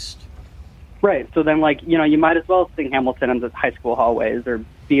at least. Right. So then, like, you know, you might as well sing Hamilton in the high school hallways or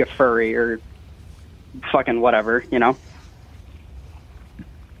be a furry or fucking whatever, you know?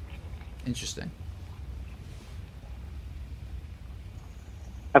 Interesting.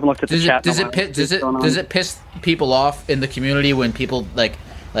 I haven't looked at the chat. Does it piss people off in the community when people like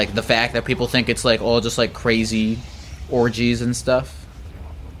the fact that people think it's like all just like crazy orgies and stuff?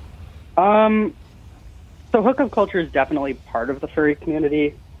 So hookup culture is definitely part of the furry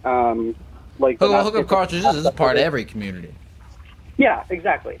community. Like hookup culture is a part of every community. Yeah,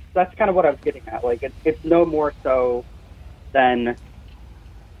 exactly. That's kind of what I was getting at. Like it's no more so than,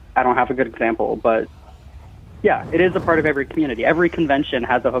 I don't have a good example, but yeah, it is a part of every community. Every convention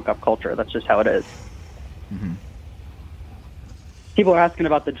has a hookup culture. That's just how it is. Mm-hmm. People are asking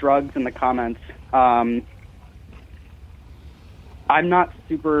about the drugs in the comments. I'm not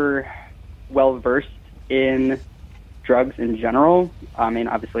super well versed in drugs in general. I mean,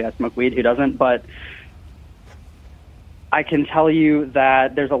 obviously I smoke weed, who doesn't? But I can tell you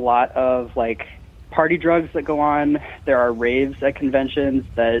that there's a lot of like party drugs that go on. There are raves at conventions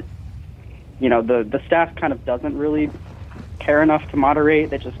that, you know, the staff kind of doesn't really care enough to moderate.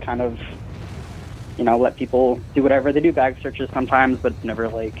 They just kind of, you know, let people do whatever. They do bag searches sometimes, but never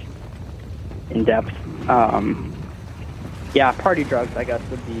like in depth. Yeah, party drugs, I guess,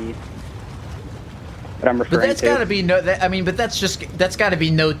 would be what I'm referring to. But that's got to be that's got to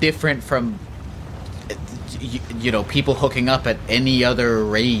be no different from, you know, people hooking up at any other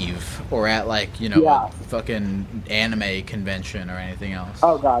rave or at like, you know, a fucking anime convention or anything else.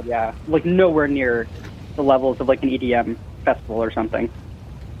 Oh god, yeah, like nowhere near the levels of like an EDM festival or something.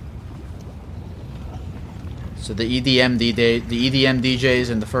 So the EDM DJs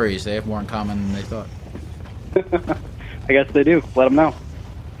and the furries, they have more in common than they thought. I guess they do. Let them know.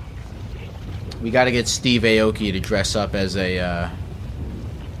 We got to get Steve Aoki to dress up as a.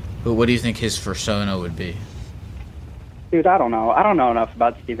 What do you think his persona would be? Dude, I don't know. I don't know enough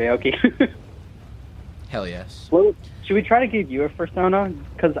about Steve Aoki. Hell yes. Well, should we try to give you a persona?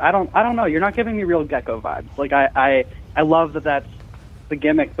 Because I don't know. You're not giving me real gecko vibes. Like I love that that's the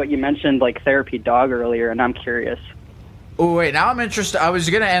gimmick, but you mentioned like therapy dog earlier, and I'm curious. Oh wait, now I'm interested. I was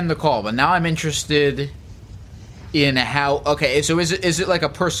gonna end the call, but now I'm interested in how. Okay, so is it like a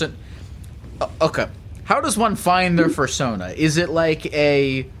person? Okay, how does one find their persona? Is it like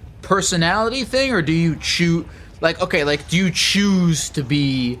a personality thing, or do you choose? Like, okay, like do you choose to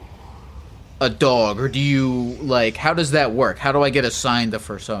be a dog, or do you, like, how does that work? How do I get assigned a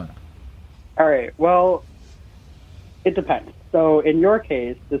persona? All right, well, it depends. So in your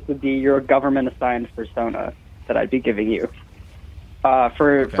case, this would be your government-assigned persona that I'd be giving you.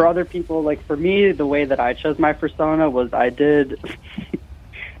 For other people, like for me, the way that I chose my persona was I did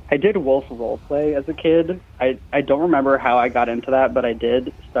wolf roleplay as a kid. I don't remember how I got into that, but I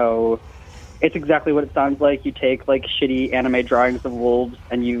did. So it's exactly what it sounds like. You take like shitty anime drawings of wolves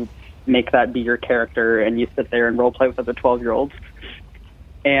and you make that be your character, and you sit there and roleplay with other 12-year-olds.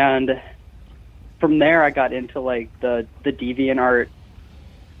 And from there, I got into like the DeviantArt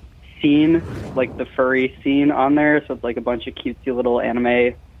scene, like the furry scene on there. So it's like a bunch of cutesy little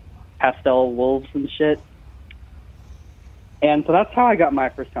anime pastel wolves and shit. And so that's how I got my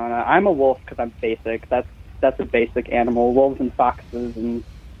persona. I'm a wolf because I'm basic. That's a basic animal. Wolves and foxes and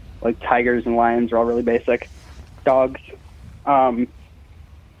like tigers and lions are all really basic. Dogs. And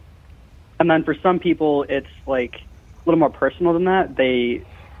then for some people, it's like a little more personal than that. They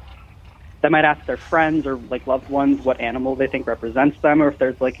might ask their friends or like loved ones what animal they think represents them, or if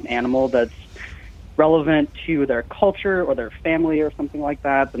there's like an animal that's relevant to their culture or their family or something like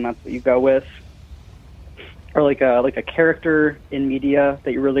that, then that's what you go with. Or like a character in media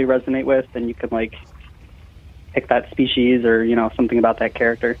that you really resonate with, then you can like pick that species or, you know, something about that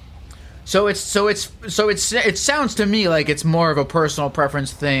character. So it sounds to me like it's more of a personal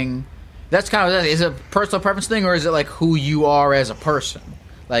preference thing. That's kind of, is it a personal preference thing, or is it like who you are as a person?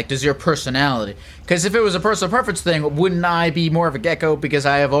 Like, does your personality? Because if it was a personal preference thing, wouldn't I be more of a gecko because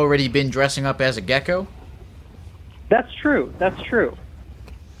I have already been dressing up as a gecko? That's true. That's true.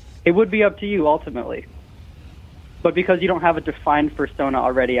 It would be up to you ultimately. But because you don't have a defined persona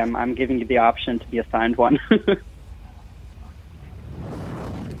already, I'm giving you the option to be assigned one.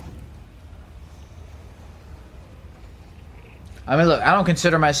 I mean, look, I don't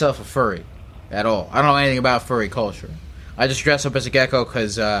consider myself a furry at all. I don't know anything about furry culture. I just dress up as a gecko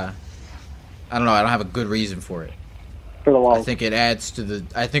because, I don't know, I don't have a good reason for it. For the walls. I think it adds to the...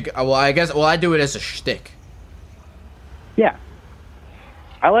 I do it as a shtick. Yeah.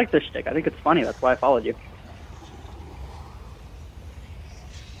 I like the shtick. I think it's funny. That's why I followed you.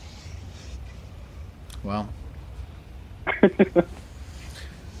 Well.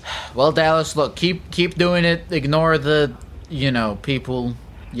 Well, Dallas, look, keep doing it. Ignore the, people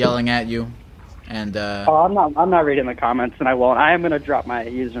yelling at you. And I'm not reading the comments, and I won't. I am going to drop my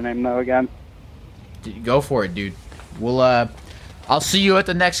username though again. Go for it, dude. I'll see you at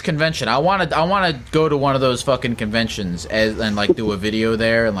the next convention. I want to go to one of those fucking conventions and like do a video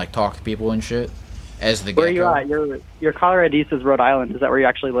there and like talk to people and shit. As the Where are you at? Your caller ID says Rhode Island. Is that where you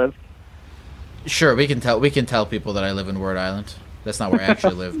actually live? Sure, we can tell people that I live in Rhode Island. That's not where I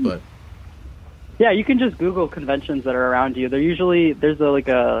actually live, but yeah, you can just Google conventions that are around you. There's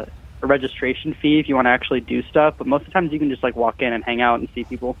a registration fee if you want to actually do stuff, but most of the times you can just like walk in and hang out and see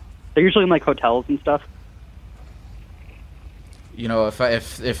people. They're usually in like hotels and stuff.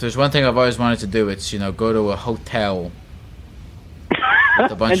 If there's one thing I've always wanted to do, it's go to a hotel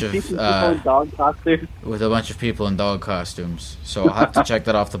with a bunch of dog costumes. With a bunch of people in dog costumes. So I'll have to check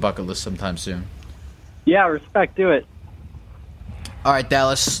that off the bucket list sometime soon. Yeah, respect. Do it. All right,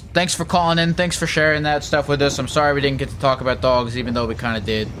 Dallas. Thanks for calling in. Thanks for sharing that stuff with us. I'm sorry we didn't get to talk about dogs, even though we kind of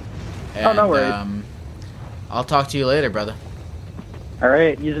did. And, no worries. I'll talk to you later, brother. All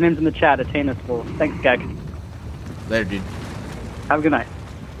right. Username's in the chat. Attainable. Thanks, Gag. Later, dude. Have a good night.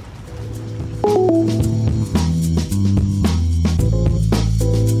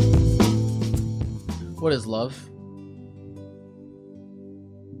 What is love?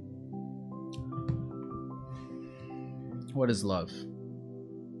 What is love?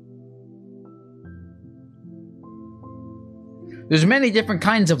 There's many different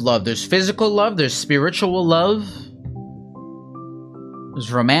kinds of love. There's physical love, there's spiritual love, there's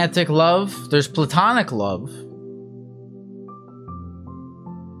romantic love, there's platonic love.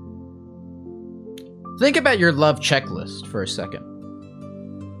 Think about your love checklist for a second.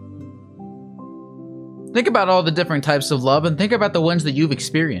 Think about all the different types of love and think about the ones that you've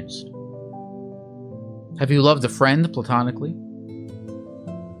experienced. Have you loved a friend platonically?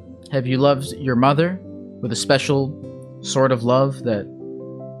 Have you loved your mother with a special sort of love, that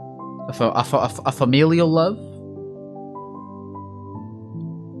a familial love?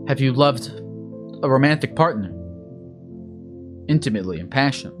 Have you loved a romantic partner intimately and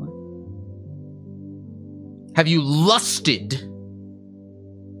passionately? Have you lusted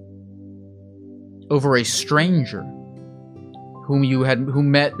over a stranger whom you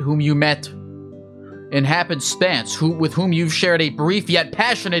met in happenstance, with whom you've shared a brief yet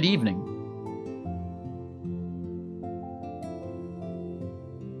passionate evening?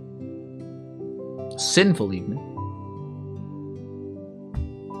 sinful evening.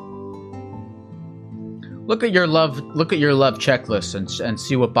 Look at your love checklist and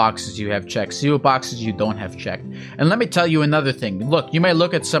see what boxes you have checked. See what boxes you don't have checked. And let me tell you another thing. Look, you may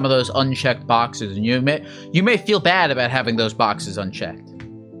look at some of those unchecked boxes and you may feel bad about having those boxes unchecked.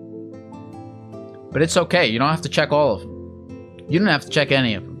 But it's okay. You don't have to check all of them. You don't have to check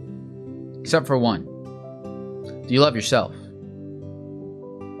any of them. Except for one. Do you love yourself?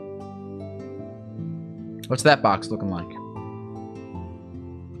 What's that box looking like?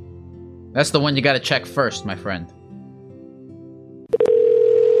 That's the one you gotta check first, my friend.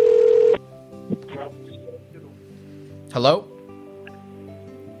 Hello?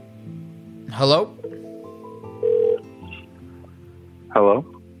 Hello? Hello?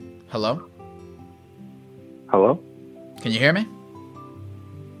 Hello? Hello? Can you hear me?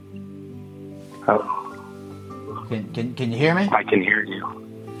 Hello? Can you hear me? I can hear you.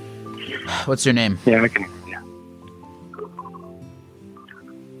 What's your name? Yeah, I can hear you.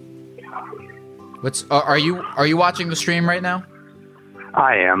 Are you watching the stream right now?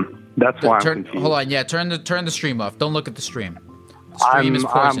 I am. That's why I'm confused. Hold on, yeah, turn the stream off. Don't look at the stream. The stream is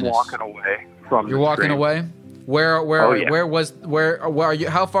poisonous. I'm walking away from You're the walking stream. away? Where are you?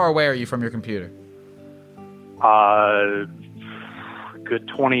 How far away are you from your computer? Good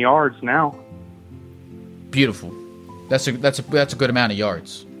 20 yards now. Beautiful. That's a good amount of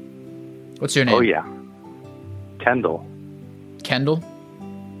yards. What's your name? Oh yeah. Kendall. Kendall?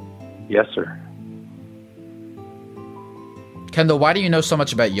 Yes, sir. Kendall, why do you know so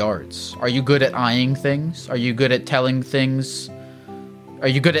much about yards? Are you good at eyeing things? Are you good at telling things? Are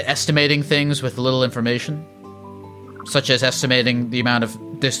you good at estimating things with little information? Such as estimating the amount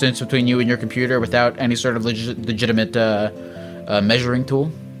of distance between you and your computer without any sort of legitimate measuring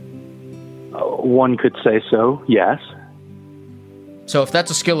tool? One could say so, yes. So if that's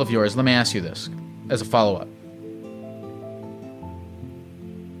a skill of yours, let me ask you this as a follow-up.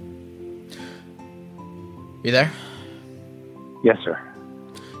 You there? Yes, sir.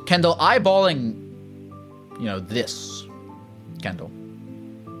 Kendall, eyeballing, this. Kendall.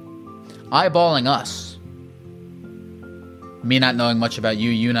 Eyeballing us. Me not knowing much about you,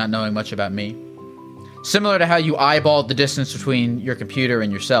 you not knowing much about me. Similar to how you eyeballed the distance between your computer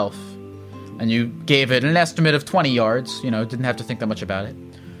and yourself, and you gave it an estimate of 20 yards, didn't have to think that much about it.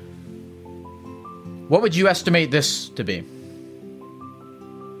 What would you estimate this to be?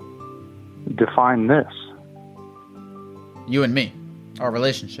 Define this. You and me, our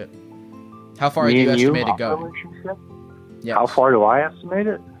relationship. How far do you estimate it go? Relationship? Yes. How far do I estimate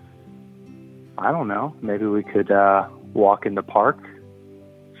it? I don't know. Maybe we could walk in the park,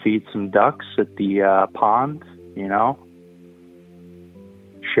 feed some ducks at the pond,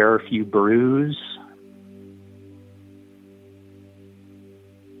 share a few brews.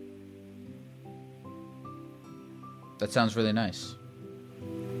 That sounds really nice.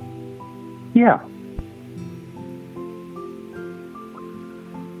 Yeah.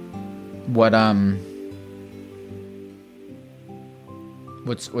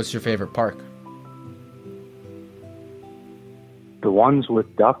 What's your favorite park? The ones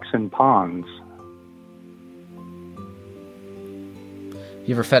with ducks and ponds.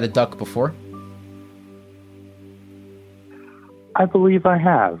 You ever fed a duck before? I believe I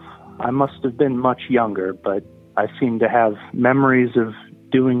have. I must have been much younger, but I seem to have memories of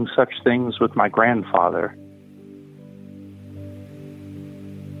doing such things with my grandfather.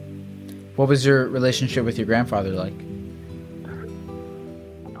 What was your relationship with your grandfather like?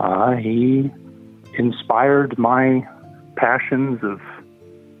 He inspired my passions of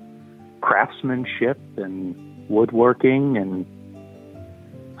craftsmanship and woodworking and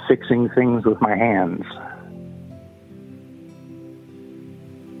fixing things with my hands.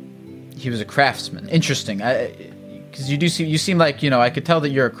 He was a craftsman. Interesting. Because you seem like, I could tell that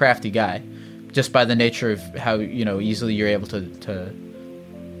you're a crafty guy just by the nature of how, easily you're able to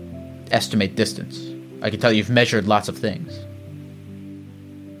estimate distance. I can tell you've measured lots of things.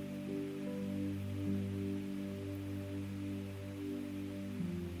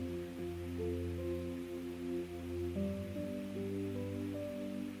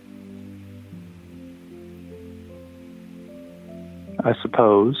 I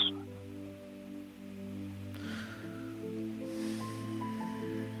suppose.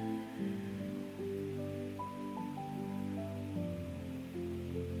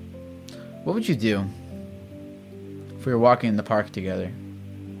 What would you do if we were walking in the park together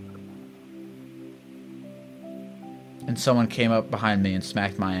and someone came up behind me and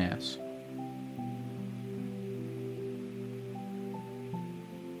smacked my ass?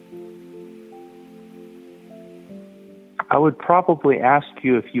 I would probably ask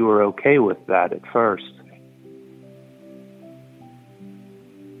you if you were okay with that at first.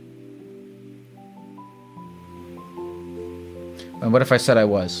 And what if I said I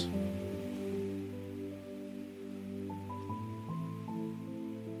was?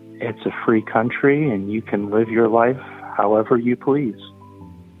 It's a free country, and you can live your life however you please.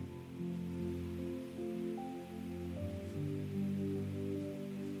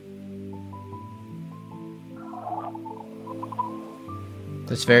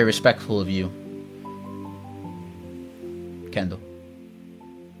 That's very respectful of you, Kendall.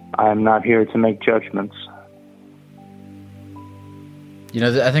 I'm not here to make judgments. You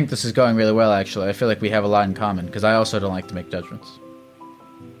know, I think this is going really well, actually. I feel like we have a lot in common, because I also don't like to make judgments.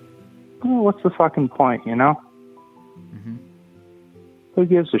 Well, what's the fucking point, you know? Mm-hmm. Who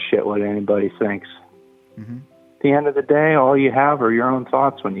gives a shit what anybody thinks? Mm-hmm. At the end of the day, all you have are your own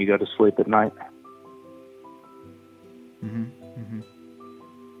thoughts when you go to sleep at night. Mm-hmm. Mm-hmm.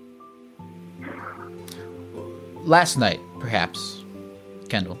 Last night, perhaps,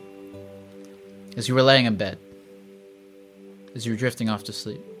 Kendall, as you were laying in bed, as you were drifting off to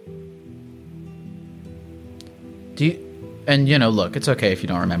sleep, do you... And, you know, look, it's okay if you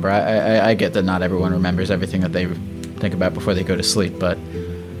don't remember. I get that not everyone remembers everything that they think about before they go to sleep, but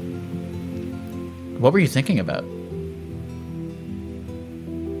what were you thinking about?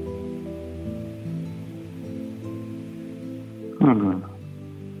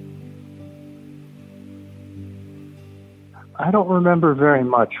 I don't remember very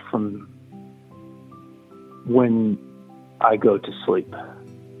much from when I go to sleep.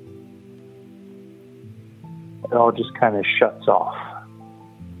 It all just kind of shuts off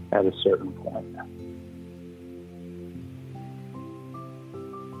at a certain point.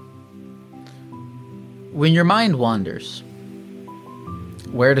 When your mind wanders,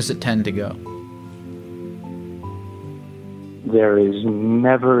 where does it tend to go? There is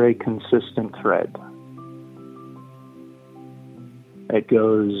never a consistent thread. It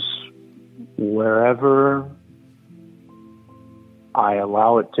goes wherever I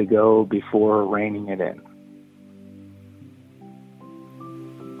allow it to go before reining it in.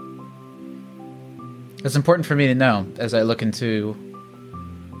 It's important for me to know as I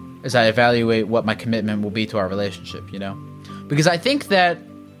evaluate what my commitment will be to our relationship, you know? Because I think that,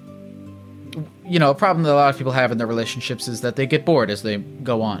 you know, a problem that a lot of people have in their relationships is that they get bored as they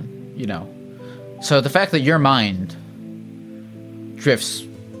go on, you know? So the fact that your mind drifts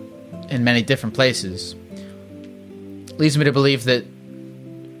in many different places leads me to believe that,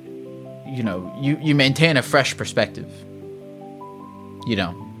 you know, you maintain a fresh perspective, you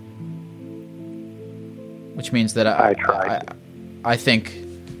know? Which means that I think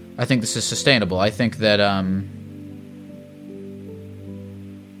this is sustainable. I think that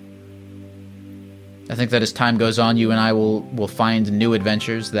as time goes on, you and I will find new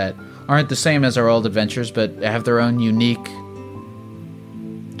adventures that aren't the same as our old adventures, but have their own unique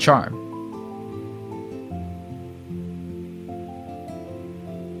charm.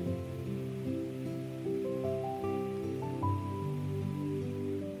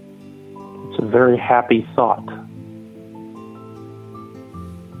 It's a very happy thought.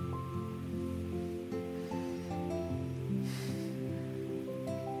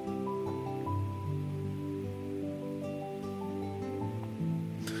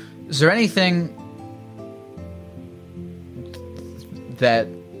 Is there anything that,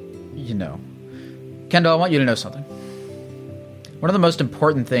 you know... Kendall, I want you to know something. One of the most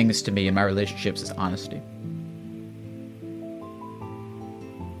important things to me in my relationships is honesty.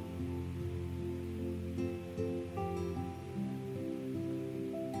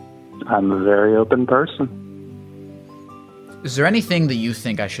 I'm a very open person. Is there anything that you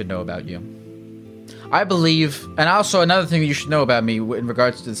think I should know about you? I believe, and also another thing you should know about me in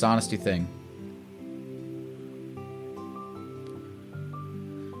regards to this honesty thing,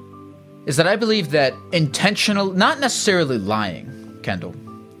 is that I believe that not necessarily lying, Kendall,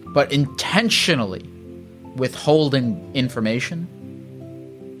 but intentionally withholding information,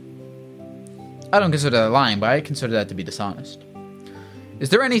 I don't consider that lying, but I consider that to be dishonest. Is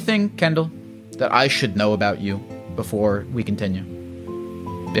there anything, Kendall, that I should know about you before we continue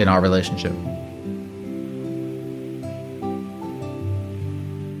in our relationship?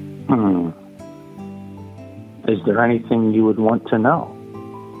 Is there anything you would want to know?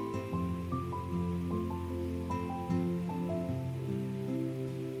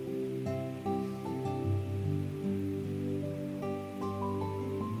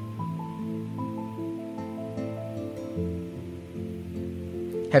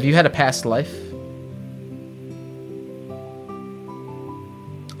 Have you had a past life?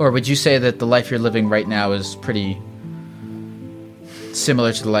 Or would you say that the life you're living right now is pretty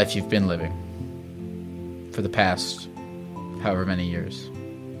similar to the life you've been living for the past however many years?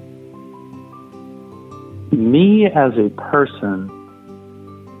 Me as a person,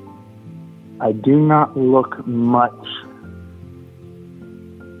 I do not look much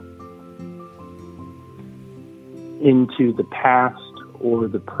into the past or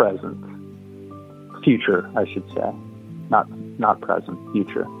the present. Future, I should say. Not present,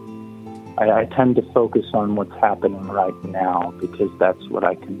 future. I tend to focus on what's happening right now because that's what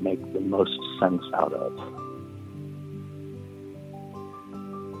I can make the most sense out of.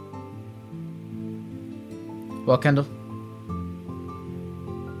 Well, Kendall,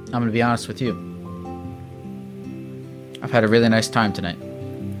 I'm going to be honest with you. I've had a really nice time tonight.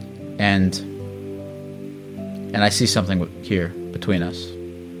 And I see something here between us.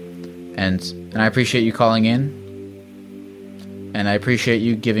 And I appreciate you calling in. And I appreciate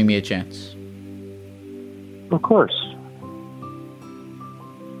you giving me a chance. Of course.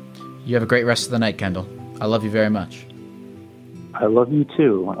 You have a great rest of the night, Kendall. I love you very much. I love you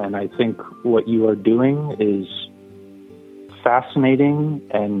too, and I think what you are doing is fascinating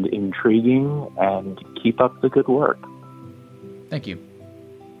and intriguing, and keep up the good work. Thank you.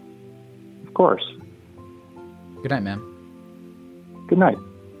 Of course. Good night, ma'am. Good night.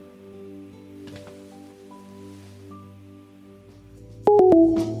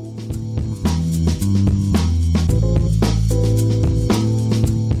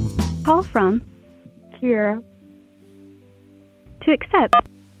 Call from Kira. To accept.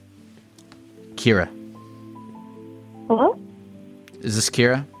 Kira. Hello? Is this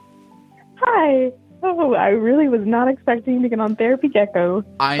Kira? Hi. Oh, I really was not expecting to get on Therapy Gecko.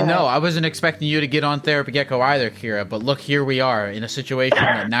 I know. I wasn't expecting you to get on Therapy Gecko either, Kira. But look, here we are in a situation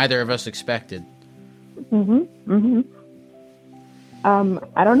that neither of us expected. I don't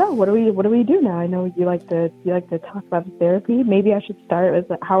know. What do we do now? I know you like to talk about the therapy. Maybe I should start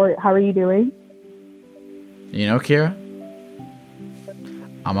with how are you doing? You know, Kira,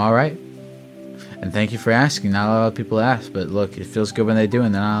 I'm all right. And thank you for asking. Not a lot of people ask, but look, it feels good when they do,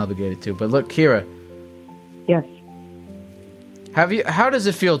 and they're not obligated to. But look, Kira. Yes. How does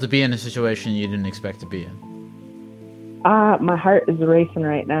it feel to be in a situation you didn't expect to be in? My heart is racing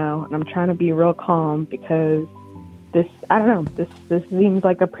right now, and I'm trying to be real calm because this seems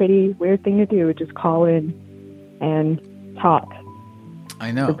like a pretty weird thing to do. Just call in and talk.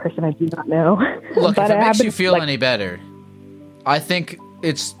 I know. The person I do not know. Look, if it makes you feel any better, I think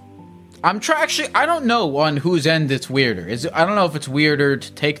it's... Actually, I don't know on whose end it's weirder. I don't know if it's weirder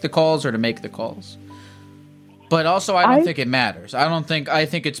to take the calls or to make the calls. But also, I don't think it matters. I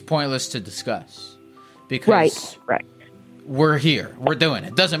think it's pointless to discuss. Because right. We're here. We're doing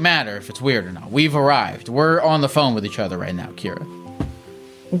it. Doesn't matter if it's weird or not. We've arrived. We're on the phone with each other right now, Kira.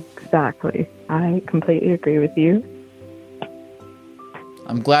 Exactly. I completely agree with you.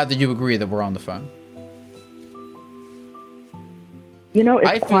 I'm glad that you agree that we're on the phone. You know,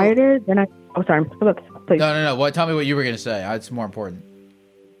 it's quieter than I... Oh, sorry. Please. No. Well, tell me what you were going to say. It's more important.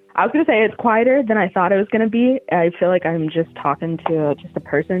 I was going to say it's quieter than I thought it was going to be. I feel like I'm just talking to just a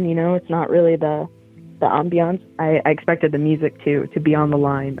person, you know? It's not really the ambiance. I expected the music to be on the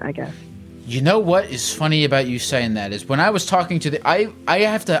line, I guess. You know what is funny about you saying that is when I was talking to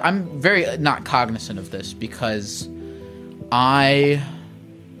I'm very not cognizant of this because I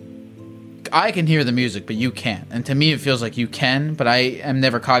can hear the music, but you can't. And to me, it feels like you can, but I am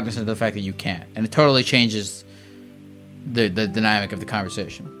never cognizant of the fact that you can't. And it totally changes the dynamic of the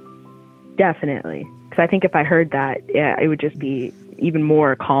conversation. Definitely. Because I think if I heard that, yeah, it would just be even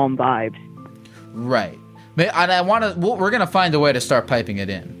more calm vibes. Right. And we're going to find a way to start piping it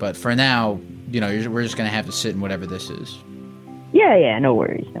in. But for now, you know, we're just going to have to sit in whatever this is. Yeah, no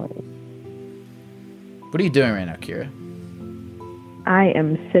worries. What are you doing right now, Kira? I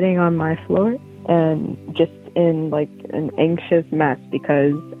am sitting on my floor and just in like an anxious mess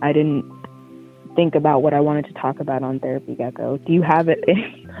because I didn't think about what I wanted to talk about on Therapy Gecko. Do you have it?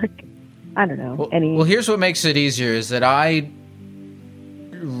 I don't know. Well, here's what makes it easier is that I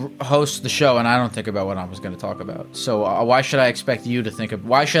host the show and I don't think about what I was going to talk about. So why should I expect you to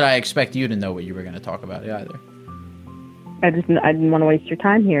know what you were going to talk about either? I didn't want to waste your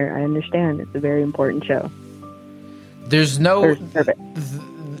time here. I understand. It's a very important show. There's no...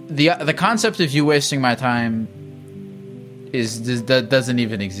 The concept of you wasting my time doesn't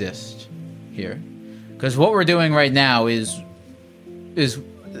even exist here. Because what we're doing right now is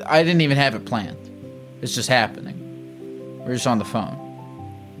I didn't even have it planned. It's just happening. We're just on the phone.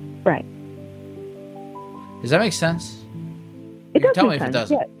 Right. Does that make sense? It does. Tell me if it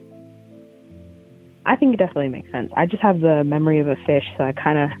doesn't. Yeah. I think it definitely makes sense. I just have the memory of a fish, so I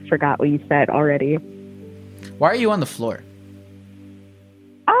kind of forgot what you said already. Why are you on the floor?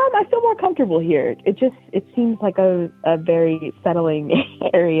 I feel more comfortable here. It seems like a very settling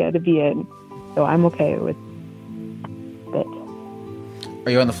area to be in. So I'm okay with it.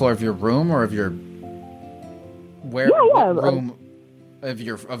 Are you on the floor of your room or of your room of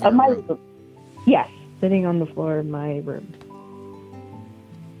your my room? Yes, sitting on the floor of my room.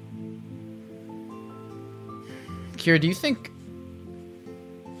 Kira, do you think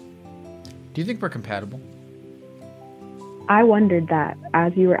we're compatible? I wondered that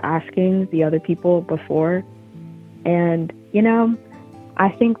as you were asking the other people before. And, you know, I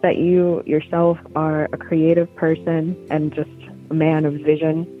think that you yourself are a creative person and just a man of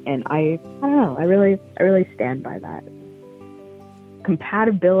vision. And I don't know, I really stand by that.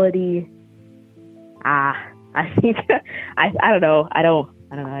 Compatibility. I think, I don't know. I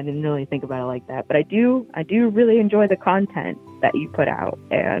didn't really think about it like that, but I do really enjoy the content that you put out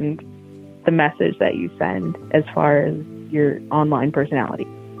and the message that you send as far as your online personality.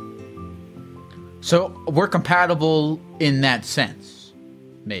 So we're compatible in that sense,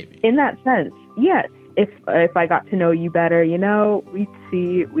 maybe. In that sense, yes. If I got to know you better, you know, we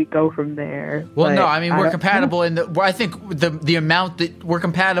go from there. Well, no, I mean, we're compatible in I think the amount that we're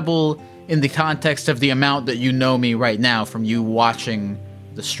compatible in the context of the amount that you know me right now from you watching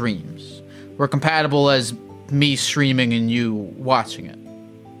the streams. We're compatible as me streaming and you watching it.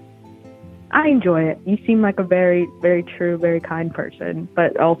 I enjoy it. You seem like a very, very true, very kind person,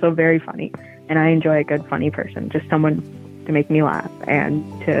 but also very funny. And I enjoy a good, funny person. Just someone to make me laugh and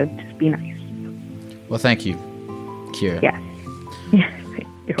to just be nice. Well, thank you, Kira. Yes.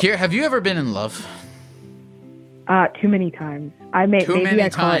 Kira, have you ever been in love? Too many times. Maybe I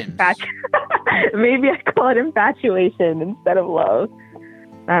call it infatuation instead of love.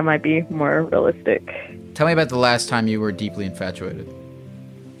 That might be more realistic. Tell me about the last time you were deeply infatuated.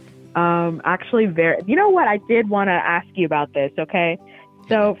 Actually, you know what? I did want to ask you about this. Okay.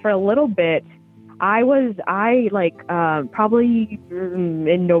 So for a little bit, probably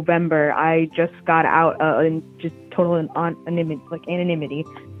in November, I just got out in just total anonymity.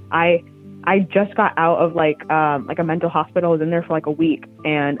 I just got out of like a mental hospital. I was in there for like a week,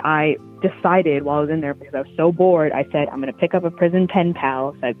 and I decided while I was in there, because I was so bored, I said, I'm going to pick up a prison pen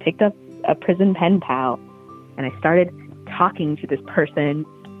pal. So I picked up a prison pen pal, and I started talking to this person,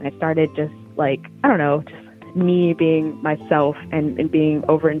 and I started just like, I don't know, just me being myself and being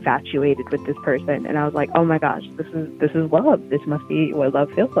over infatuated with this person. And I was like, oh my gosh, this is love. This must be what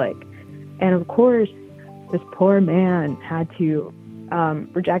love feels like. And of course, this poor man had to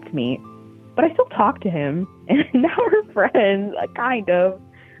reject me. But I still talk to him, and now we're friends, kind of.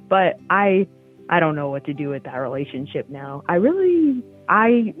 But I don't know what to do with that relationship now. When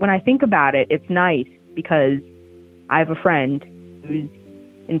I think about it, it's nice because I have a friend who's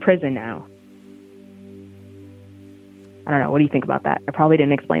in prison now. I don't know. What do you think about that? I probably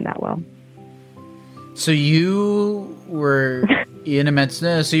didn't explain that well. So you were in a mental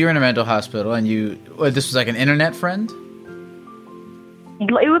hospital, and this was like an internet friend?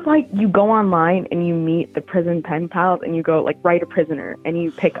 It was like you go online and you meet the prison pen pals and you go like write a prisoner and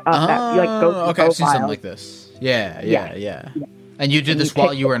you pick up that you like go through okay, I've seen something like this. Yeah. And you did this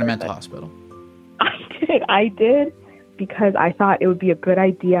while you were in a mental hospital. I did because I thought it would be a good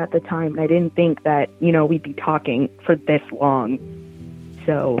idea at the time. And I didn't think that, we'd be talking for this long.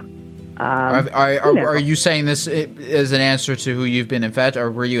 So are you saying this as an answer to who you've been infatuated,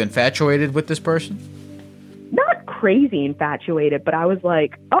 or were you infatuated with this person? Not crazy infatuated, but I was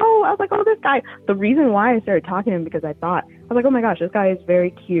like, oh, this guy. The reason why I started talking to him because I was like, oh my gosh, this guy is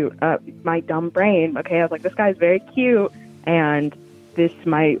very cute. My dumb brain. Okay. I was like, this guy is very cute, and this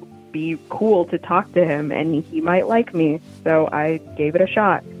might be cool to talk to him, and he might like me. So I gave it a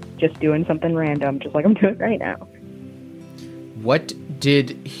shot, just doing something random, just like I'm doing right now. What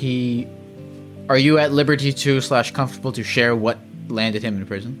did are you at liberty to / comfortable to share what landed him in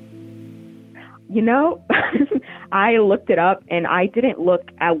prison? I looked it up, and I didn't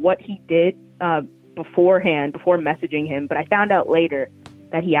look at what he did beforehand, before messaging him, but I found out later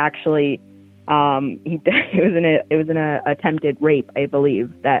that he actually it was an attempted rape, I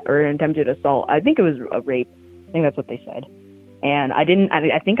believe, or an attempted assault. I think it was a rape. I think that's what they said. And I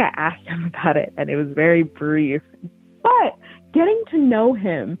think I asked him about it, and it was very brief. But getting to know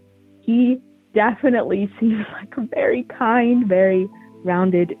him, he definitely seems like a very kind, very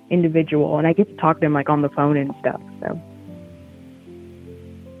rounded individual, and I get to talk to him like on the phone and stuff. So,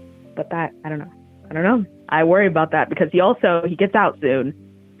 but that I don't know. I worry about that because he gets out soon.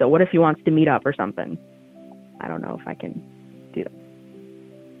 So what if he wants to meet up or something? I don't know if I can do that.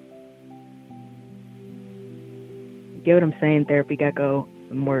 You get what I'm saying, Therapy Gecko?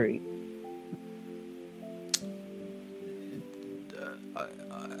 I'm worried.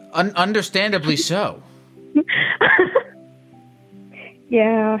 Understandably so.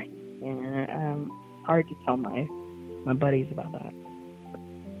 Yeah. Hard to tell my buddies about that.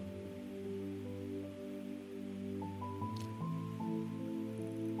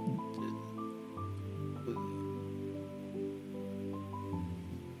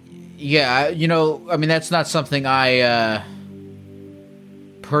 Yeah, I mean, that's not something I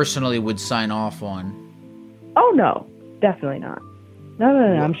personally would sign off on. Oh no, definitely not. No.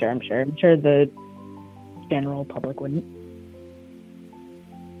 I'm sure the general public wouldn't.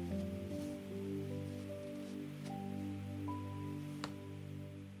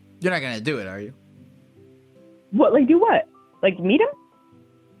 You're not gonna do it, are you? What? Like do what? Like meet him?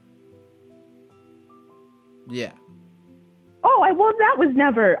 Yeah. Oh, well, that was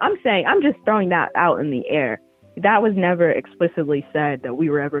never. I'm just throwing that out in the air. That was never explicitly said that we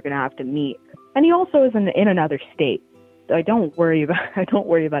were ever going to have to meet. And he also is in another state, so I don't worry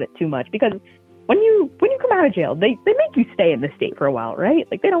about it too much, because when you come out of jail, they make you stay in the state for a while, right?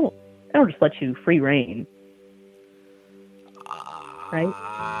 Like they don't just let you free reign, right?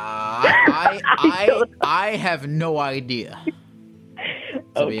 I have no idea.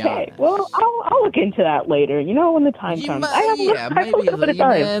 Okay, well, I'll look into that later. When the time comes.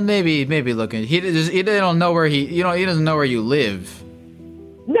 Maybe looking. He don't know where he doesn't know where you live.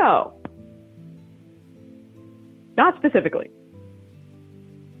 No, not specifically.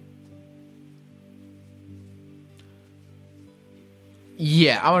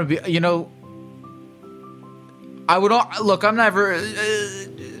 Yeah, I want to be. I would look. I'm never.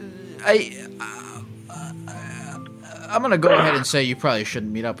 I'm gonna go ahead and say you probably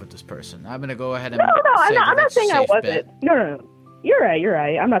shouldn't meet up with this person. I'm gonna go ahead and I'm not saying I wasn't. No. You're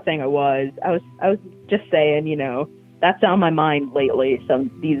right. I'm not saying I was. I was just saying, that's on my mind lately.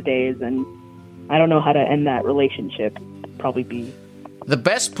 These days, and I don't know how to end that relationship. Probably be the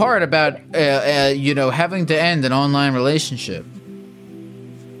best part about having to end an online relationship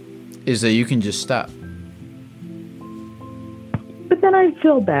is that you can just stop. But then I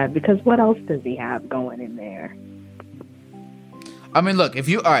feel bad, because what else does he have going in there? I mean, look, if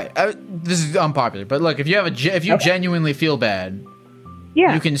you all right, this is unpopular, but look, if you genuinely feel bad,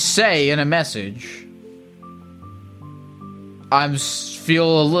 yeah, you can say in a message, I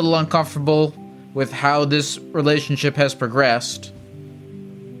feel a little uncomfortable with how this relationship has progressed.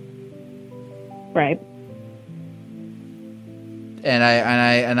 Right. And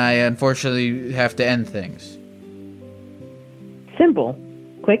I unfortunately have to end things. Simple,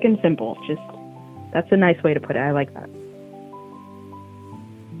 quick and simple. Just that's a nice way to put it. I like that.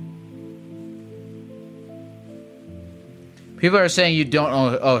 People are saying you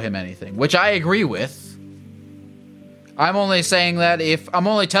don't owe him anything, which I agree with. I'm only telling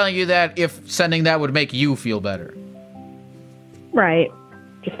you that if sending that would make you feel better. Right.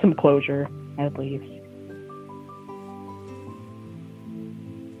 Just some closure, at least.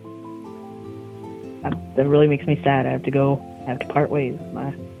 That really makes me sad. I have to part ways with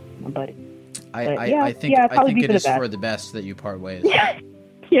my buddy. I think it is for the best that you part ways.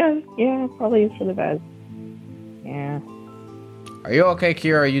 Yeah, probably is for the best. Yeah. Are you okay,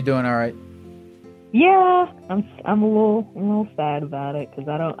 Kira? Are you doing all right? Yeah, I'm a little sad about it, because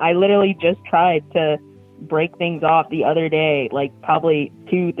I literally just tried to break things off the other day, like probably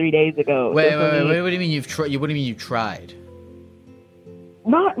 2-3 days ago. Wait. What do you mean you've tried? What do you mean you tried?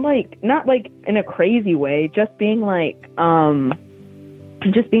 Not like in a crazy way. Just being like, oh,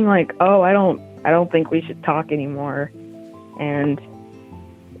 I don't think we should talk anymore, and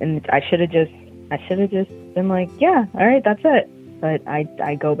I should have just been like, yeah, all right, that's it. But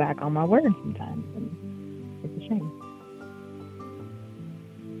I go back on my word sometimes, and it's a shame.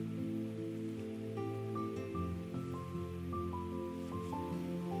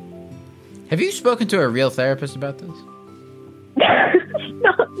 Have you spoken to a real therapist about this?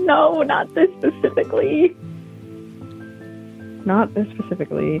 No, not this specifically. Not this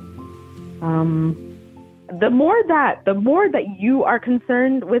specifically. The more that you are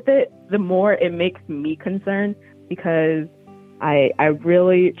concerned with it, the more it makes me concerned, because I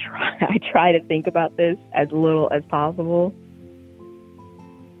really try to think about this as little as possible.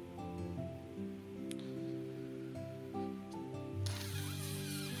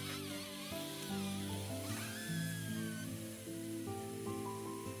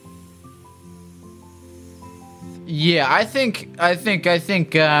 Yeah, I think. I usually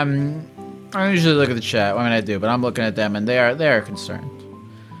look at the chat. I do, but I'm looking at them, and they are concerned.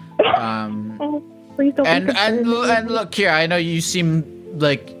 Please don't. And look here, I know you seem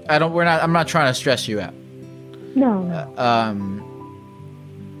like I'm not trying to stress you out. No.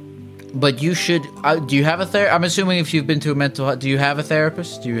 But you should. Do you have a therapist? I'm assuming if you've been to a mental health, do you have a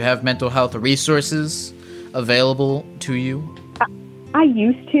therapist? Do you have mental health resources available to you? I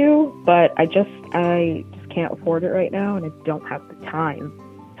used to, but I just can't afford it right now, and I don't have the time.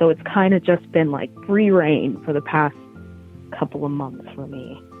 So it's kind of just been like free reign for the past couple of months for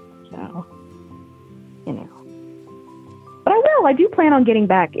me. So, you know. But I will. I do plan on getting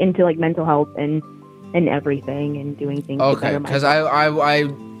back into like mental health and everything and doing things. Okay, because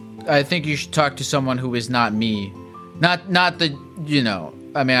I think you should talk to someone who is not me, not the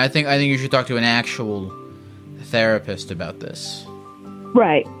I mean, I think you should talk to an actual therapist about this.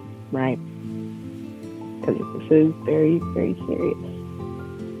 Right. Because this is very, very serious.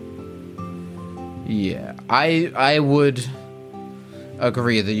 Yeah, I would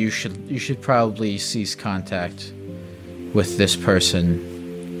agree that you should probably cease contact with this person.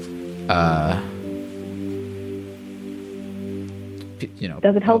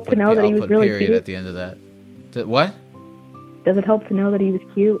 Does it help to know that he was really cute? At the end of that. What? Does it help to know that he was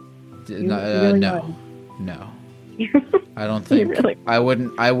cute? No. I don't think. Really?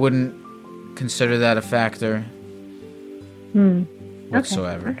 I wouldn't consider that a factor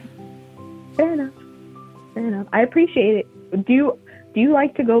whatsoever. Okay. Fair enough. I appreciate it. Do you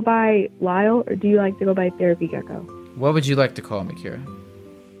like to go by Lyle or do you like to go by Therapy Gecko? What would you like to call me, Kira?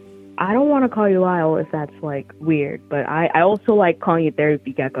 I don't want to call you Lyle if that's like weird, but I also like calling you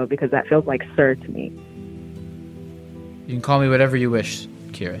Therapy Gecko because that feels like sir to me. You can call me whatever you wish,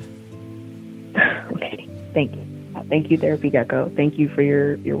 Kira. Okay, thank you. Thank you, Therapy Gecko. Thank you for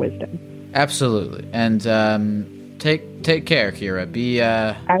your wisdom. Absolutely, and take care,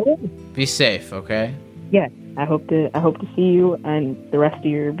 Kira. I will. Be safe, okay? Yes, I hope to see you and the rest of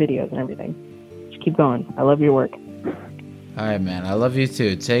your videos and everything. Just keep going. I love your work. All right, man. I love you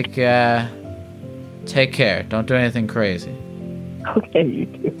too. Take care. Don't do anything crazy. Okay, you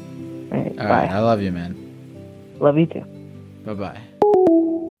too. All right, bye. Right, I love you, man. Love you too. Bye-bye.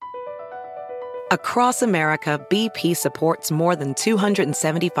 Across America, BP supports more than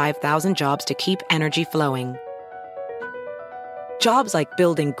 275,000 jobs to keep energy flowing. Jobs like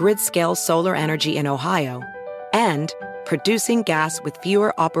building grid-scale solar energy in Ohio and producing gas with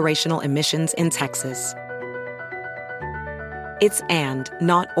fewer operational emissions in Texas. It's and,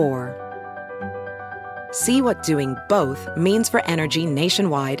 not or. See what doing both means for energy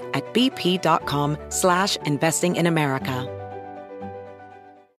nationwide at bp.com/investing in America.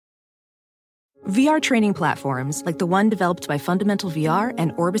 VR training platforms, like the one developed by Fundamental VR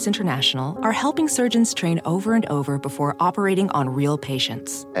and Orbis International, are helping surgeons train over and over before operating on real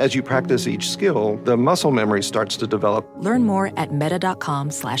patients. As you practice each skill, the muscle memory starts to develop. Learn more at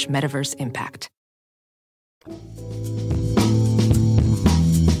meta.com/metaverseimpact.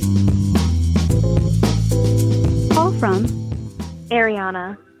 Call from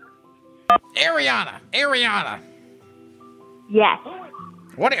Ariana. Ariana. Yes.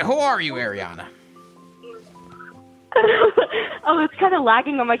 Who are you, Ariana? Oh, it's kind of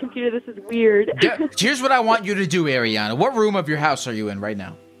lagging on my computer. This is weird. Here's what I want you to do, Ariana. What room of your house are you in right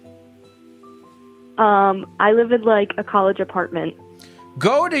now? I live in like a college apartment.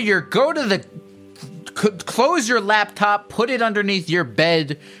 Close your laptop, put it underneath your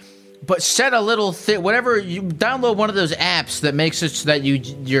bed, but set a little whatever, you download one of those apps that makes it so that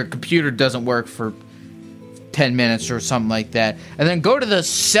your computer doesn't work for 10 minutes or something like that, and then go to the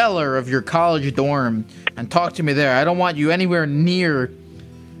cellar of your college dorm and talk to me there. I don't want you anywhere near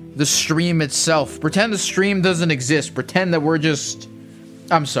the stream itself. Pretend the stream doesn't exist. Pretend that we're just...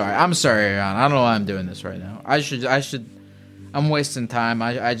 I'm sorry, Ariana. I don't know why I'm doing this right now. I should... I'm wasting time.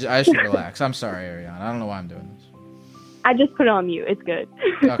 I should relax. I'm sorry, Ariana. I don't know why I'm doing this. I just put it on mute. It's good.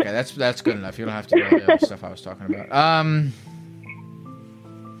 Okay, that's good enough. You don't have to go to the other stuff I was talking about.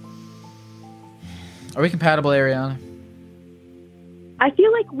 Are we compatible, Ariana? I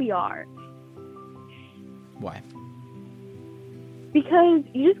feel like we are. Why? Because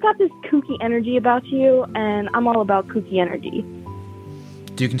you just got this kooky energy about you, and I'm all about kooky energy.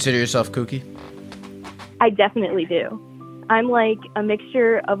 Do you consider yourself kooky? I definitely do. I'm like a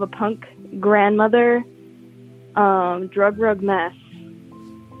mixture of a punk grandmother, drug rug mess.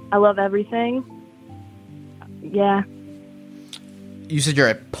 I love everything. Yeah. You said you're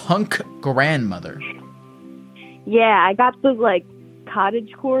a punk grandmother. Yeah, I got those like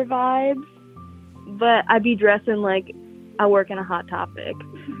cottagecore vibes, but I be dressing like I work in a Hot Topic.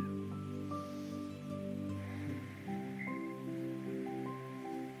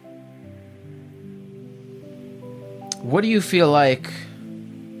 What do you feel like?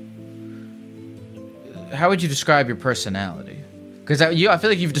 How would you describe your personality? Because I feel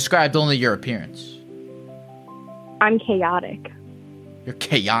like you've described only your appearance. I'm chaotic. You're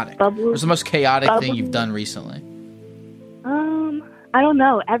chaotic. Bubble. What's the most chaotic thing Bubble. you've done recently? I don't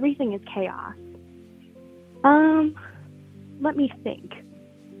know. Everything is chaos. Let me think.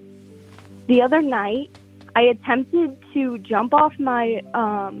 The other night, I attempted to jump off my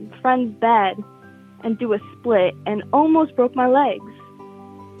friend's bed and do a split and almost broke my legs.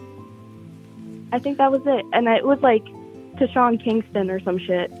 I think that was it. And it was like to Sean Kingston or some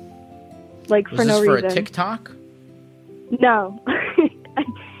shit. Like for no reason. Was this for a TikTok? No.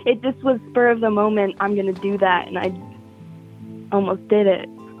 It just was spur of the moment, I'm going to do that, and I almost did it.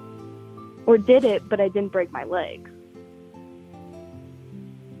 Or did it, but I didn't break my legs.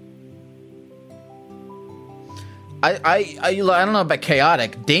 I don't know about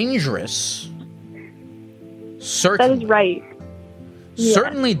chaotic. Dangerous. Certainly. That is right. Yeah.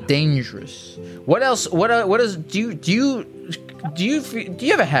 Certainly dangerous. What else? What is? Do you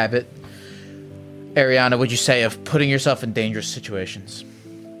have a habit, Ariana? Would you say of putting yourself in dangerous situations?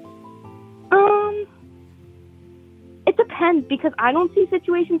 It depends, because I don't see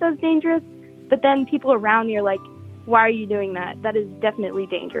situations as dangerous, but then people around me are like, "Why are you doing that? That is definitely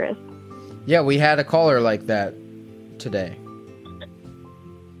dangerous." Yeah, we had a caller like that today.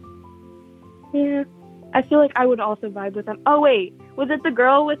 Yeah, I feel like I would also vibe with them. Oh wait, was it the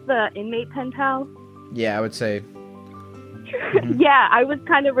girl with the inmate pen pal? Yeah, I would say. Yeah, I was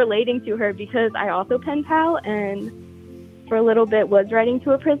kind of relating to her because I also pen pal and for a little bit was writing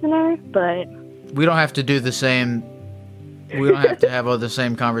to a prisoner, but We don't have to do the same. We don't have to have the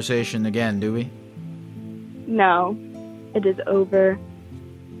same conversation again, do we? no, it is over.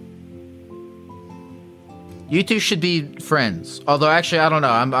 You two should be friends. Although, actually, I don't know.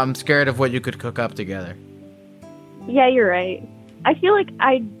 I'm scared of what you could cook up together. Yeah, you're right. I feel like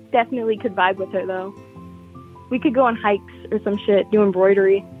I definitely could vibe with her, though. We could go on hikes or some shit, do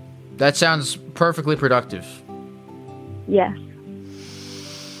embroidery. That sounds perfectly productive. Yes.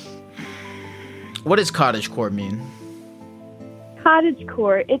 What does cottagecore mean?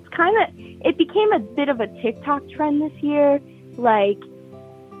 Cottagecore. It became a bit of a TikTok trend this year. Like,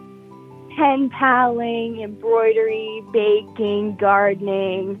 pen paling, embroidery, baking,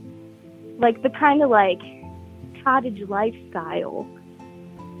 gardening. Like, the kind of, like, cottage lifestyle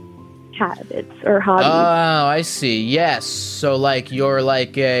habits or hobbies. Oh, I see. Yes. So, like, you're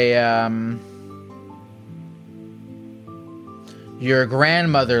like a, you're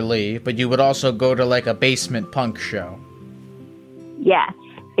grandmotherly, but you would also go to, like, a basement punk show. Yes,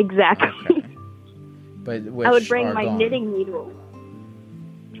 exactly. Okay. But which I would bring are my gone. knitting needle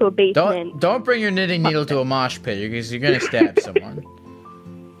to a basement. Don't bring your knitting needle to a mosh pit because you're gonna stab someone.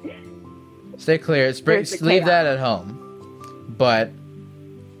 Stay clear. Leave that at home. But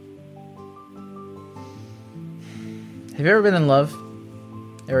have you ever been in love,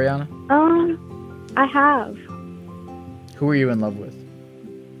 Ariana? I have. Who were you in love with?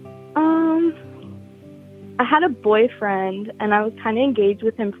 I had a boyfriend, and I was kind of engaged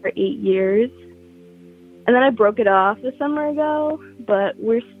with him for 8 years. And then I broke it off a summer ago, but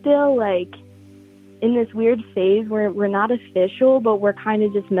we're still, like, in this weird phase where we're not official, but we're kind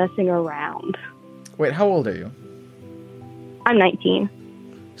of just messing around. Wait, how old are you? I'm 19.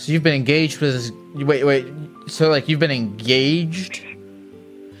 So you've been engaged with this... Wait. So, like, you've been engaged?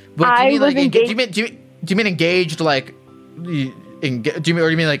 Wait, I do you mean, was like, engaged. do you mean engaged, like... do you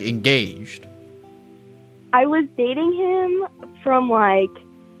mean, like, engaged? I was dating him from, like,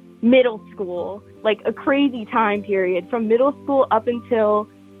 middle school, like a crazy time period, from middle school up until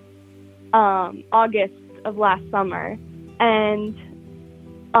August of last summer. And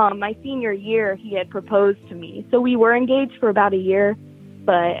my senior year, he had proposed to me. So we were engaged for about a year,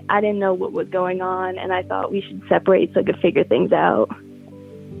 but I didn't know what was going on, and I thought we should separate so I could figure things out.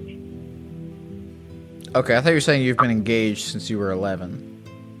 Okay, I thought you were saying you've been engaged since you were 11.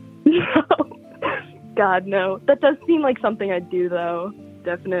 No. God, no. That does seem like something I'd do, though.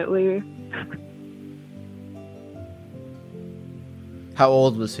 Definitely. How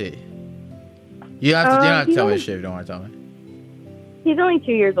old was he? You don't have to tell me shit if you don't want to tell me. He's only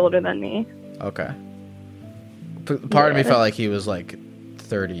 2 years older than me. Okay. Part of me felt like he was like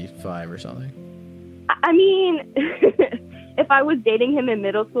 35 or something. I mean, if I was dating him in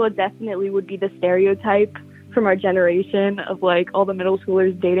middle school, it definitely would be the stereotype from our generation of, like, all the middle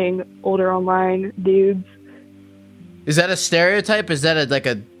schoolers dating older online dudes. Is that a stereotype? Is that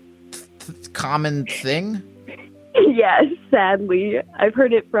a common thing? Yes, sadly. I've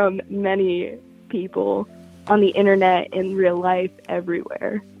heard it from many people on the internet, in real life,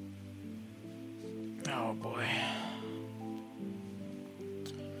 everywhere. Oh, boy.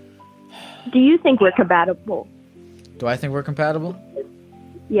 Do you think we're compatible? Do I think we're compatible?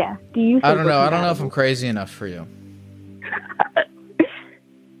 Yeah. Do you think I don't know. we're I don't know if compatible? I'm crazy enough for you.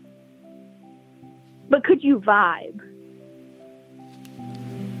 But could you vibe?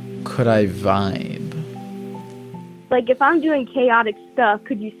 Could I vibe? Like, if I'm doing chaotic stuff,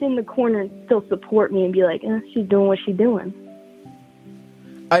 could you sit in the corner and still support me and be like, she's doing what she's doing?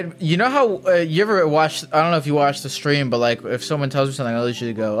 You know how you ever watch? I don't know if you watch the stream, but like if someone tells me something, I'll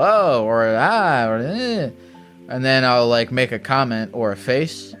usually go "oh" or "ah" or "eh," and then I'll like make a comment or a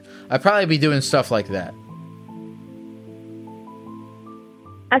face. I'd probably be doing stuff like that.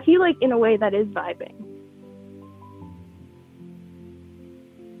 I feel like in a way that is vibing.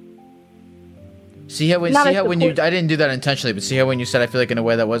 See how when you I didn't do that intentionally, but see how when you said I feel like in a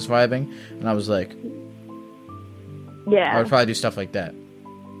way that was vibing, and I was like, yeah, I would probably do stuff like that.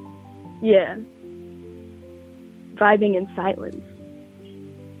 Yeah. Vibing in silence.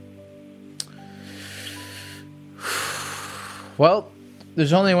 Well,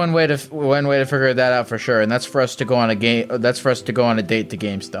 there's only one way to figure that out for sure, and that's for us to go on a date to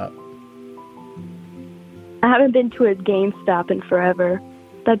GameStop. I haven't been to a GameStop in forever.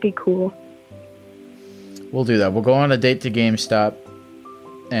 That'd be cool. We'll do that. We'll go on a date to GameStop,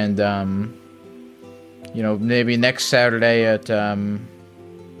 and maybe next Saturday at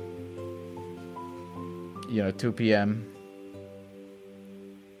 2 p.m.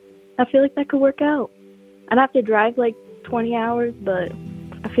 I feel like that could work out. I'd have to drive like 20 hours, but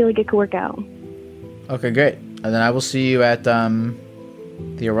I feel like it could work out. Okay, great. And then I will see you at the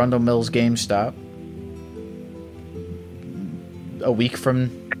Arundel Mills GameStop a week from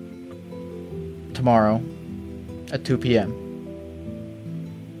tomorrow at 2 p.m.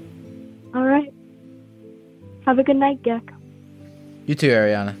 All right. Have a good night, Gek. You too,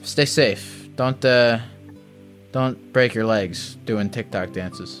 Ariana. Stay safe. Don't break your legs doing TikTok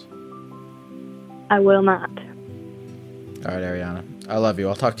dances. I will not. All right, Ariana. I love you.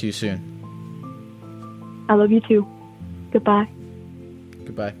 I'll talk to you soon. I love you too. Goodbye.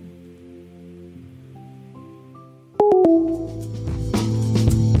 Goodbye.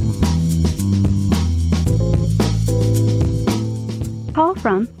 Call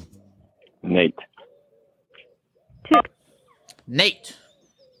from Nate. Nate.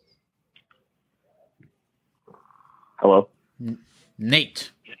 Hello?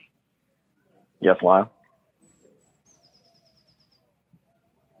 Nate. Yes, Lyle?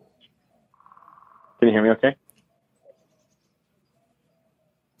 Can you hear me okay?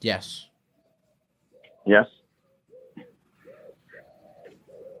 Yes. Yes?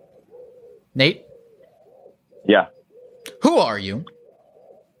 Nate? Yeah. Who are you?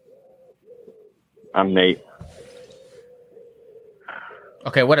 I'm Nate.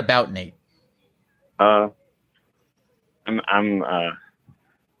 Okay, what about Nate? What?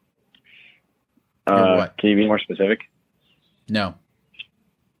 Can you be more specific? No.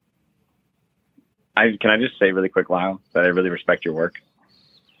 Can I just say really quick, Lyle, that I really respect your work.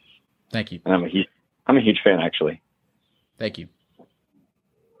 Thank you. And I'm a huge fan, actually. Thank you.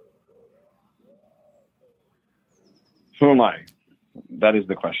 Who am I? That is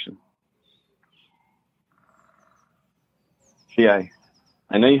the question. See, I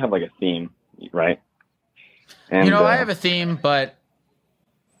know you have like a theme, right? And, I have a theme, but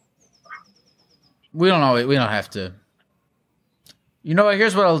we don't have to. You know what?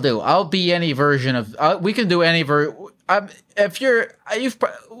 Here's what I'll do. I'll be any version of. We can do any what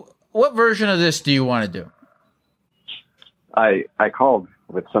version of this do you want to do? I called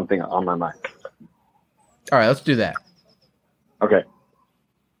with something on my mind. All right, let's do that. Okay.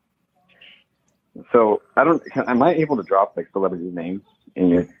 So am I able to drop like celebrity names in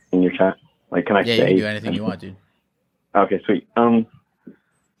your chat? Like, can I say? Yeah, you can do anything you want, dude. Okay, sweet.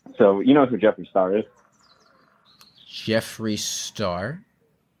 So you know who Jeffree Star is? Jeffree Star.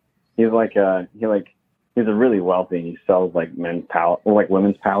 He's like he's a really wealthy. He sells like men's pals or like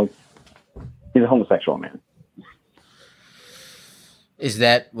women's pals. He's a homosexual man. Is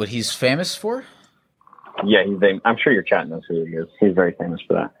that what he's famous for? Yeah, I'm sure your chat knows who he is. He's very famous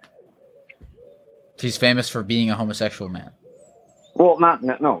for that. He's famous for being a homosexual man. Well, not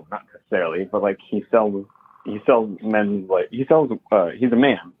necessarily, but like he sells men's he's a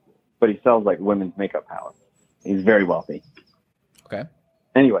man, but he sells like women's makeup palettes. He's very wealthy. Okay.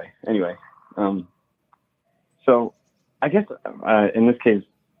 Anyway, so I guess in this case,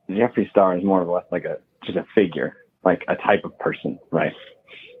 Jeffree Star is more or less like just a figure, like a type of person, right?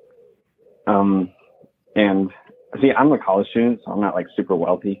 And see, I'm a college student, so I'm not like super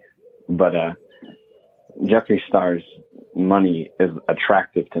wealthy, but Jeffree Star's money is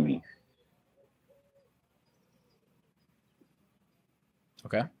attractive to me.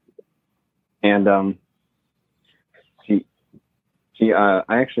 Okay. And I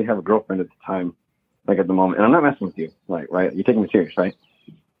actually have a girlfriend at the time, like at the moment, and I'm not messing with you, like, right? You're taking me serious, right?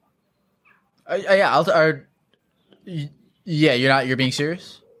 Yeah, yeah, you're being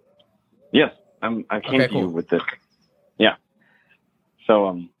serious? Yes, I came to you with this. Yeah.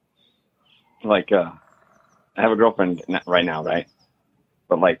 So, I have a girlfriend right now, right?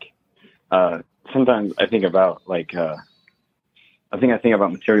 But sometimes I think about I think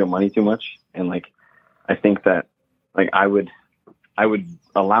about material money too much, and I think that I would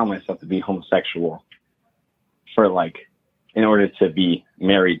allow myself to be homosexual for in order to be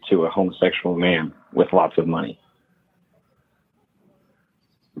married to a homosexual man with lots of money,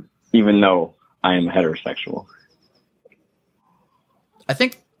 even though I am heterosexual. I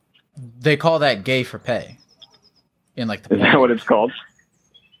think they call that gay for pay. In the Is that what it's called?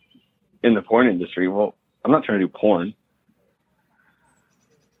 In the porn industry? Well, I'm not trying to do porn.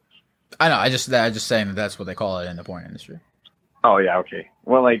 I know. I just saying that's what they call it in the porn industry. Oh yeah, okay.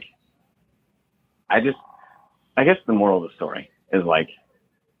 Well, I guess the moral of the story is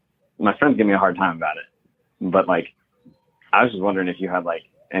my friends give me a hard time about it, but I was just wondering if you had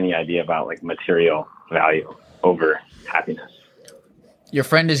any idea about material value over happiness. Your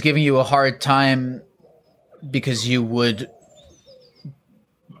friend is giving you a hard time because you would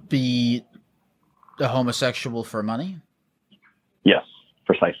be a homosexual for money? Yes,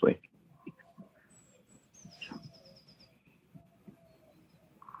 precisely.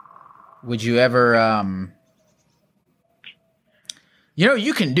 Would you ever,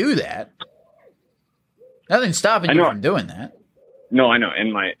 you can do that. Nothing's stopping you from doing that. No, I know.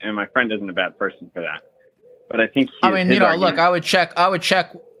 And my friend isn't a bad person for that. But I think look, I would check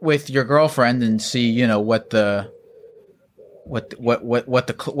with your girlfriend and see, what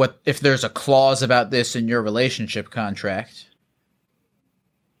if there's a clause about this in your relationship contract.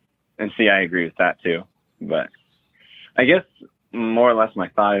 And see, I agree with that too. But I guess more or less my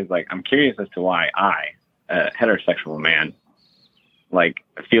thought is I'm curious as to why I, a heterosexual man,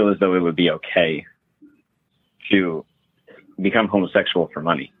 feel as though it would be okay to become homosexual for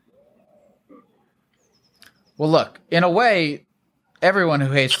money. Well, look, in a way, everyone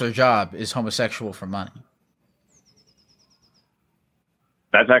who hates their job is homosexual for money.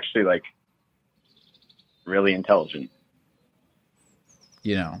 That's actually really intelligent.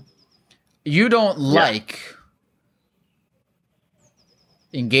 You don't like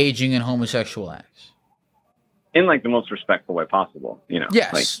engaging in homosexual acts. In the most respectful way possible,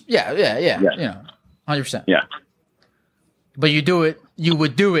 Yes. Yeah. 100%. Yeah. But you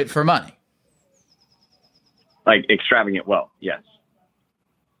would do it for money. Extravagant wealth, yes.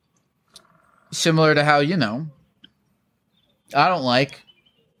 Similar to how, I don't like,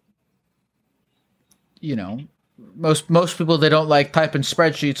 most people, they don't like typing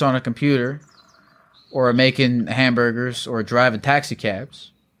spreadsheets on a computer or making hamburgers or driving taxi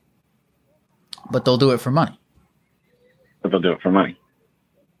cabs, but they'll do it for money.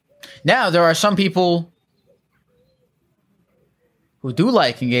 Now, there are some people who do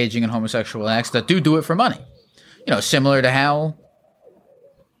like engaging in homosexual acts that do it for money. Similar to how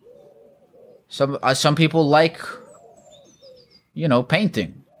some people like,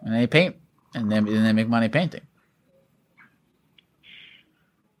 painting, and they paint, and then they make money painting.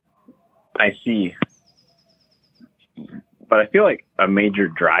 I see. But I feel a major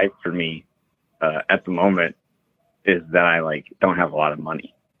drive for me at the moment is that I don't have a lot of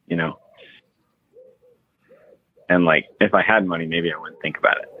money, And if I had money, maybe I wouldn't think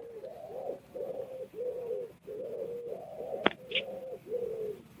about it.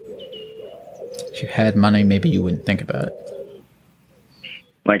 If you had money, maybe you wouldn't think about it.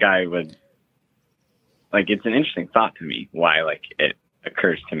 I would. It's an interesting thought to me why it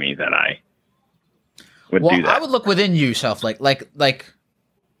occurs to me that I would do that. I would look within yourself, like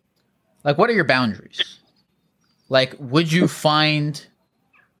what are your boundaries? Would you find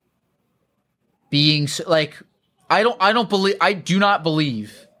being I do not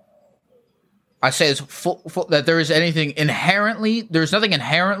believe. I say this that there's nothing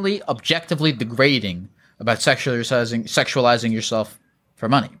inherently objectively degrading about sexualizing yourself for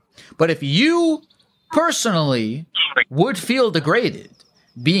money. But if you personally would feel degraded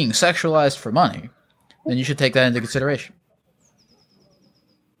being sexualized for money, then you should take that into consideration.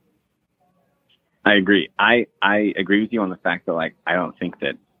 I agree. I agree with you on the fact that I don't think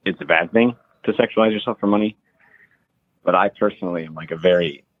that it's a bad thing to sexualize yourself for money. But I personally am a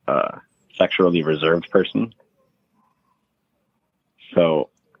very sexually reserved person. So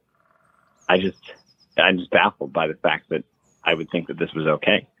I'm just baffled by the fact that I would think that this was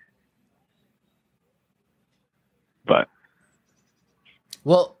okay. But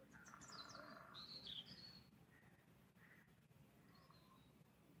well,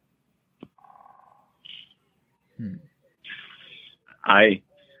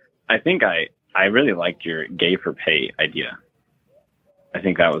 I think I really liked your gay for pay idea. I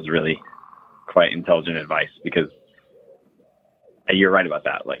think that was really quite intelligent advice, because you're right about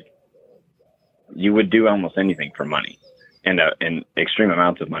that. Like, you would do almost anything for money, and extreme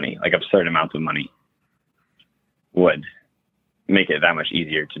amounts of money, like absurd amounts of money, would make it that much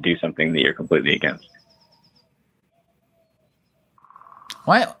easier to do something that you're completely against.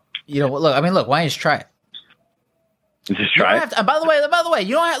 Why? Look. Why don't you just try it? Just try it. By the way,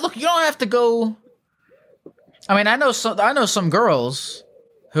 you don't have to go. I mean, I know some girls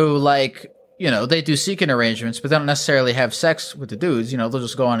who, like, they do seeking arrangements, but they don't necessarily have sex with the dudes. They'll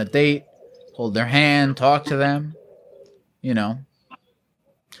just go on a date, hold their hand, talk to them.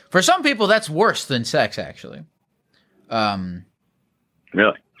 For some people, that's worse than sex, actually.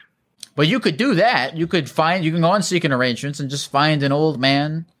 Really? But you could do that. You can go on seeking arrangements and just find an old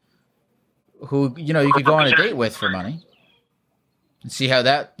man who, you could go on a date with for money. And see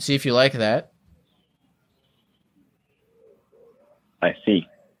if you like that. I see.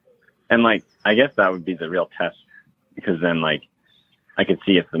 And, like, I guess that would be the real test, because then, like, I could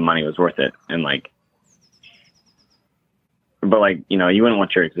see if the money was worth it. And, like, but, like, you wouldn't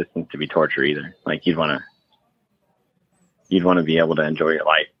want your existence to be torture either. Like, you'd want to be able to enjoy your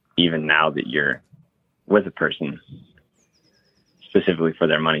life, even now that you're with a person specifically for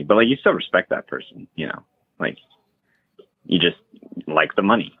their money. But, like, you still respect that person, like, you just like the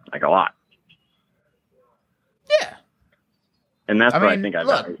money, like, a lot. Yeah. And that's I think I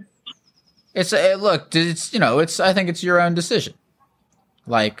value. I think it's your own decision.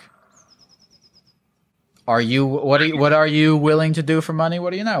 Like, what are you willing to do for money?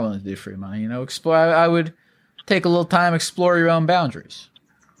 What are you not willing to do for money? Explore. I would take a little time, explore your own boundaries.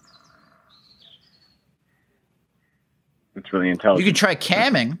 It's really intelligent. You could try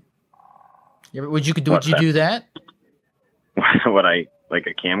camming. Would you do that? Would I like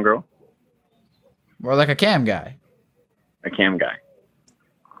a cam girl? Or like a cam guy? A cam guy.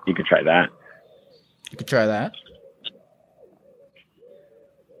 You could try that. You could try that.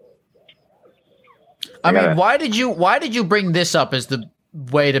 I mean, why did you bring this up as the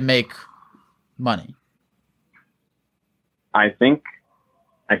way to make money? I think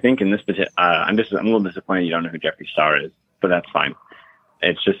in this particular, I'm a little disappointed you don't know who Jeffree Star is, but that's fine.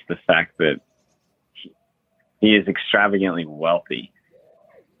 It's just the fact that he is extravagantly wealthy,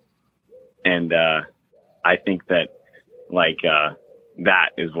 and I think that, like, that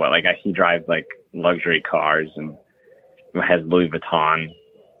is what, like, he drives, like, luxury cars and has Louis Vuitton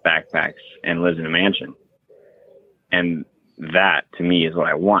backpacks and lives in a mansion, and that to me is what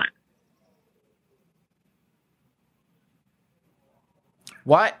I want.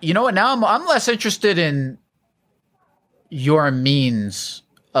 Why? You know what? Now I'm less interested in your means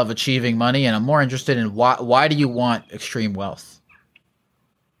of achieving money, and I'm more interested in why do you want extreme wealth?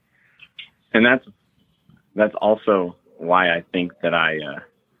 And that's also why I think that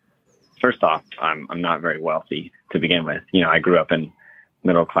first off, I'm not very wealthy to begin with. I grew up in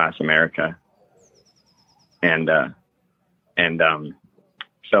middle class America, and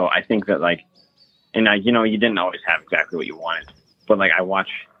so I think that, like, and you didn't always have exactly what you wanted, but, like, I watch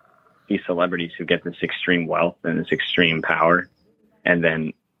these celebrities who get this extreme wealth and this extreme power, and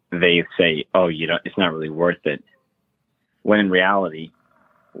then they say, oh, it's not really worth it. When in reality,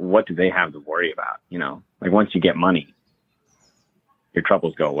 what do they have to worry about? Like, once you get money, your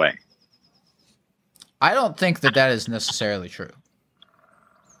troubles go away. I don't think that is necessarily true.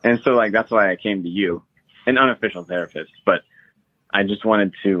 And so, like, that's why I came to you, an unofficial therapist, but I just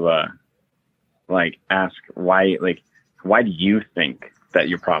wanted to, ask why do you think that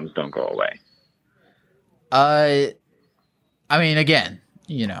your problems don't go away? I mean, again,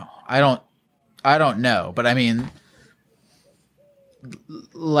 I don't know, but I mean,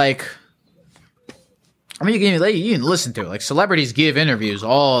 like, you can listen to it. Like, celebrities give interviews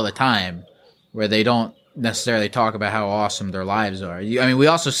all the time where they don't necessarily talk about how awesome their lives are. We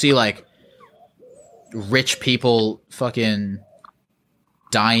also see, like, rich people fucking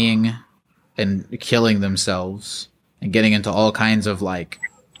dying and killing themselves and getting into all kinds of, like,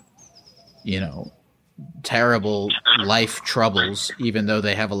 terrible life troubles, even though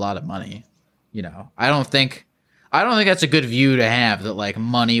they have a lot of money. I don't think that's a good view to have, that, like,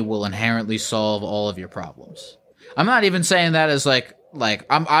 money will inherently solve all of your problems. I'm not even saying that as like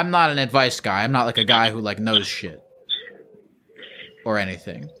I'm not an advice guy. I'm not like a guy who, like, knows shit or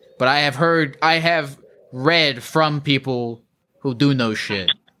anything. But I have read from people who do know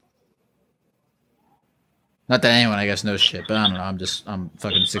shit. Not that anyone, I guess, knows shit, but I don't know. I'm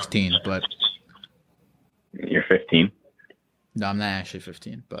fucking 16, but. You're 15? No, I'm not actually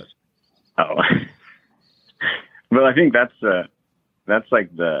 15, but. Oh. Well, I think that's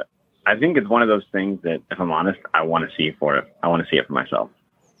like the I think it's one of those things that, if I'm honest, I want to see for it. I want to see it for myself.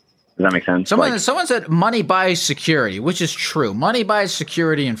 Does that make sense? Someone said money buys security, which is true. Money buys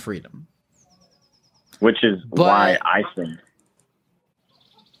security and freedom. Which is why I think,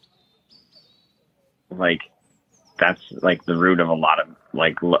 like, that's like the root of a lot of,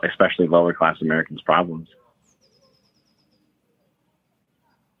 like, especially lower class Americans' problems.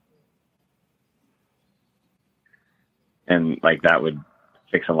 And like that would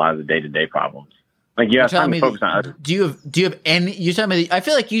fix a lot of the day-to-day problems. Like, you have time to focus on others. Do you have any? You tell me. I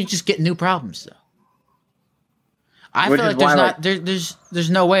feel like you just get new problems though. I feel like there's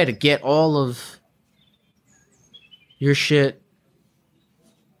no way to get all of your shit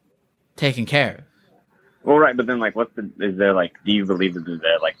taken care of. Well, right, but then like, is there like? Do you believe that there's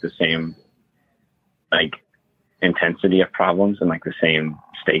like the same, like, intensity of problems and like the same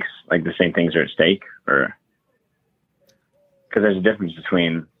stakes, like the same things are at stake, or? Because there's a difference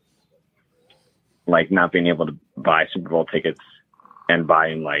between like not being able to buy Super Bowl tickets and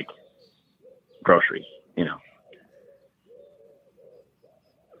buying like groceries, you know.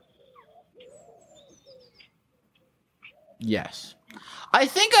 Yes. I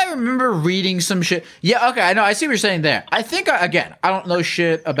think I remember reading some shit. Yeah, okay, I know. I see what you're saying there. I think, again, I don't know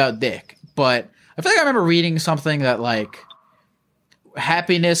shit about dick, but I feel like I remember reading something that, like,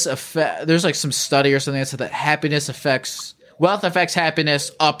 there's, like, some study or something that said that wealth affects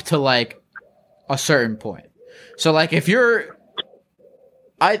happiness up to, like, a certain point. So, like, I think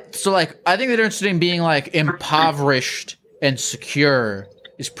the difference between being, like, impoverished and secure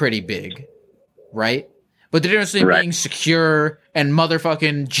is pretty big, right? But the difference between being secure and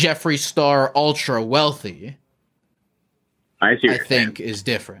motherfucking Jeffree Star ultra wealthy, I think, is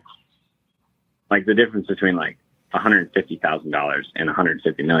different. Like the difference between like $150,000 and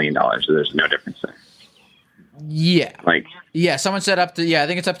 $150 million, so there's no difference there. Yeah. Like, yeah, someone said I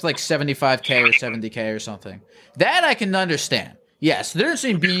think it's up to like 75K or 70K or something. That I can understand. Yes, the difference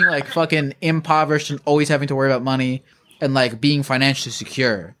between being like fucking impoverished and always having to worry about money and like being financially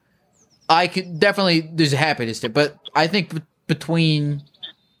secure. I could definitely, there's a happiness there, but I think between,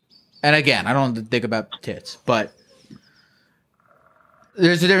 and again, I don't think about tits, but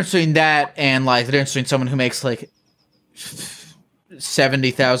there's a difference between that and like the difference between someone who makes like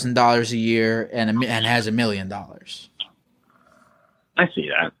 $70,000 a year and has $1 million. I see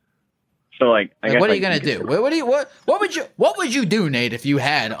that. So like, I guess, what are you gonna do? What would you do, Nate, if you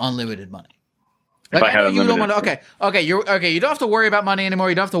had unlimited money? Like, I know you don't want to. Okay. You don't have to worry about money anymore.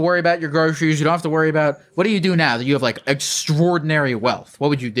 You don't have to worry about your groceries. You don't have to worry about. What do you do now that you have like extraordinary wealth? What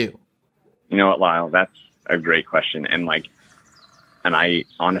would you do? You know what, Lyle? That's a great question, and I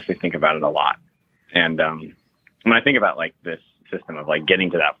honestly think about it a lot. And when I think about like this system of like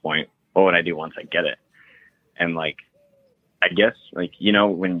getting to that point, what would I do once I get it? And like, I guess like, you know,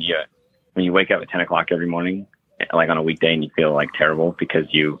 when you wake up at 10 o'clock every morning, like on a weekday, and you feel like terrible because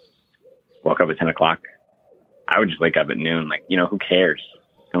you woke up at 10 o'clock, I would just wake up at noon. Like, you know, who cares?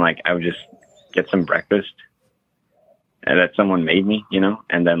 And like, I would just get some breakfast that someone made me, you know,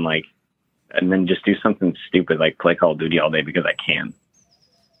 and then just do something stupid like play Call of Duty all day because I can.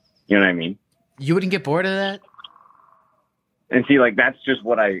 You know what I mean? You wouldn't get bored of that? And see, like, that's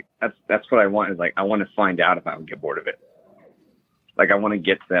what I want, is like, I want to find out if I would get bored of it. Like, I want to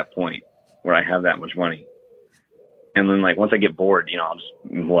get to that point where I have that much money. And then, like, once I get bored, you know,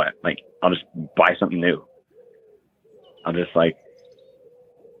 I'll just buy something new. I'll just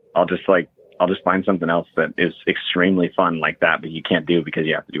find something else that is extremely fun like that, but you can't do because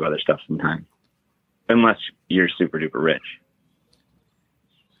you have to do other stuff sometimes. Unless you're super duper rich.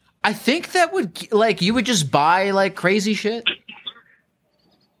 I think that would, like, you would just buy, like, crazy shit.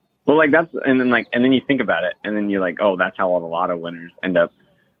 Well, like, and then you think about it, and then you're like, oh, that's how all the lotto winners end up,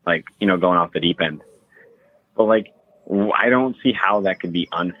 like, you know, going off the deep end. But, like, I don't see how that could be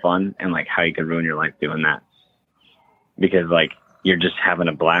unfun and like how you could ruin your life doing that, because like you're just having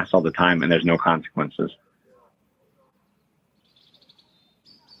a blast all the time and there's no consequences.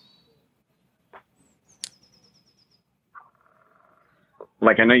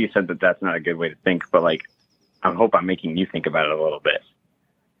 Like, I know you said that that's not a good way to think, but like, I hope I'm making you think about it a little bit,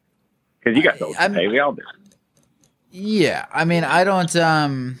 because you got bills to pay. We all do. Yeah, I mean, I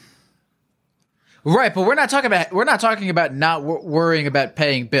don't. Right, but we're not talking about not worrying about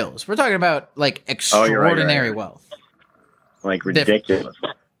paying bills. We're talking about like extraordinary wealth, like ridiculous.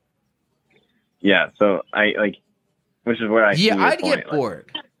 Yeah, so I like, which is where I I'd get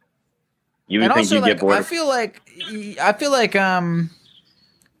bored. You would think you'd get bored? I feel like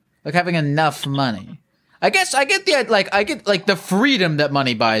having enough money. I guess I get the the freedom that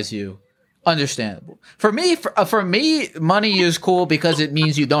money buys you. Understandable. For me, money is cool because it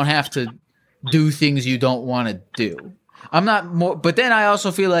means you don't have to do things you don't want to do. I'm not more, but then I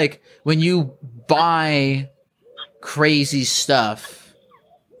also feel like when you buy crazy stuff,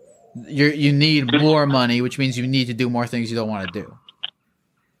 you need more money, which means you need to do more things you don't want to do.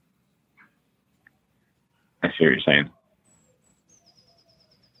 I see what you're saying.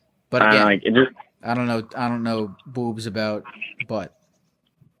 But again, I don't know boobs about butt.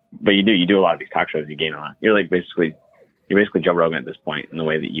 But you do a lot of these talk shows. You gain a lot. You're basically Joe Rogan at this point in the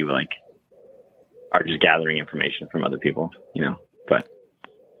way that you are just gathering information from other people, but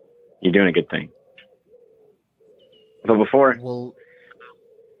you're doing a good thing. So before,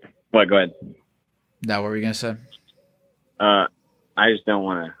 what? Go ahead. Now, what were you gonna say? I just don't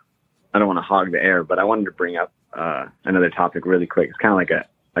want to hog the air, but I wanted to bring up another topic really quick. It's kind of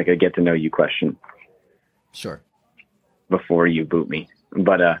like a get to know you question. Sure. Before you boot me,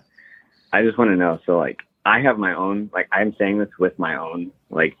 but I just want to know. So I have my own. I'm saying this with my own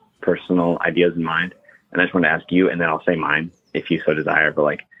personal ideas in mind, and I just want to ask you, and then I'll say mine if you so desire.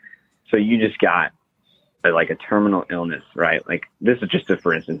 But so you just got a terminal illness, right? This is just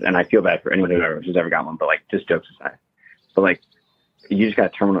for instance, and I feel bad for anyone who's ever got one, but just jokes aside. But you just got a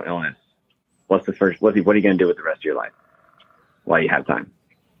terminal illness. What are you going to do with the rest of your life while you have time?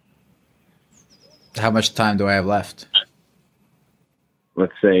 How much time do I have left?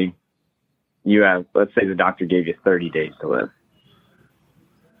 Let's say the doctor gave you 30 days to live.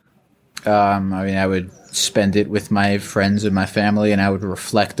 I would spend it with my friends and my family, and I would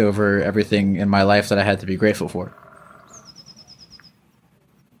reflect over everything in my life that I had to be grateful for.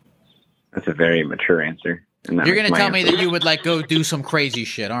 That's a very mature answer. You're going to tell me that you would go do some crazy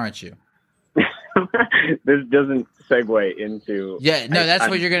shit, aren't you? This doesn't segue into... Yeah, no, that's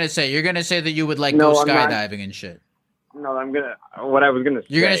what you're going to say. You're going to say that you would go skydiving and shit. No, what I was going to say...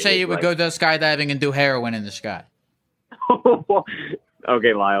 You're going to say you would go to skydiving and do heroin in the sky.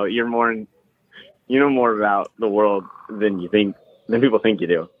 Okay, Lyle, you know more about the world than people think you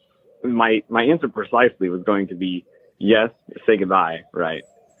do. My answer precisely was going to be yes, say goodbye, right?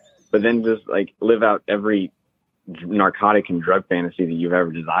 But then just live out every narcotic and drug fantasy that you've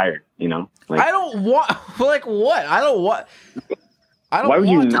ever desired, I don't want what? I don't want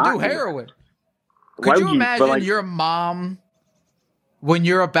to do heroin. Could you imagine your mom when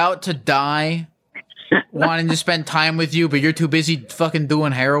you're about to die wanting to spend time with you, but you're too busy fucking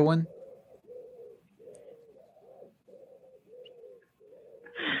doing heroin?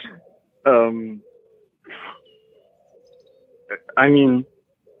 I mean,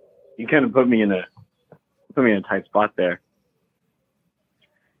 you kind of put me in a tight spot there.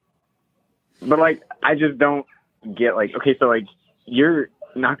 But I just don't get okay, so you're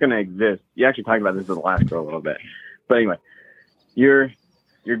not gonna exist. You actually talked about this with the last girl a little bit. But anyway, you're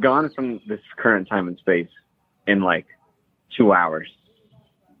gone from this current time and space in 2 hours,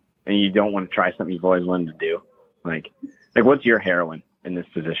 and you don't want to try something you've always wanted to do. What's your heroine in this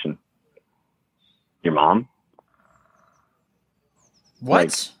position? Your mom?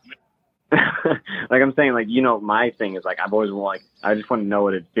 What? I'm saying, my thing is I've always I just want to know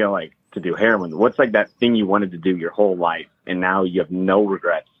what it'd feel like to do heroin. What's that thing you wanted to do your whole life, and now you have no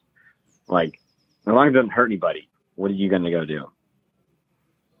regrets? As long as it doesn't hurt anybody, what are you going to go do?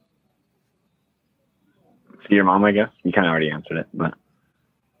 See your mom, I guess? You kind of already answered it, but...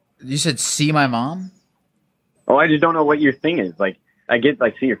 You said see my mom? Oh, I just don't know what your thing is. I get,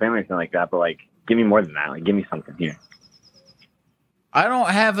 see your family or something like that, but, give me more than that. Give me something here. I don't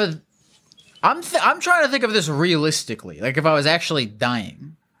have a... I'm trying to think of this realistically. If I was actually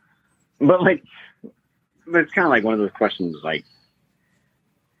dying. But, but it's kind of one of those questions, I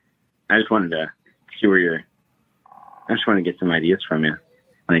just wanted to see where I just want to get some ideas from you.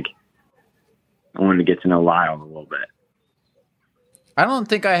 I wanted to get to know Lyle a little bit. I don't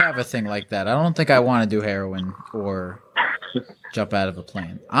think I have a thing like that. I don't think I want to do heroin or jump out of a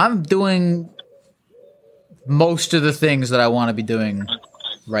plane. I'm doing most of the things that I want to be doing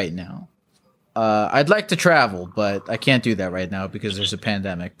right now. I'd like to travel, but I can't do that right now because there's a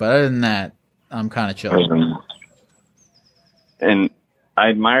pandemic. But other than that, I'm kind of chill. And I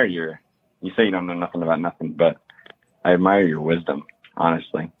admire you say you don't know nothing about nothing, but I admire your wisdom,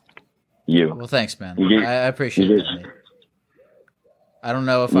 honestly. Well, thanks, man. I appreciate that, mate. I don't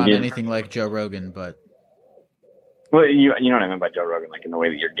know if I'm anything like Joe Rogan, but... Well, you know what I mean by Joe Rogan, in the way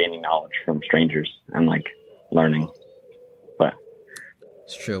that you're gaining knowledge from strangers and, learning. But...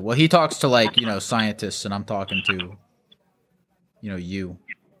 It's true. Well, he talks to, scientists, and I'm talking to, you.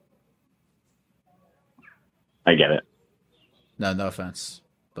 I get it. No offense,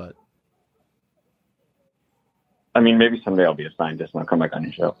 but... I mean, maybe someday I'll be a scientist and I'll come back on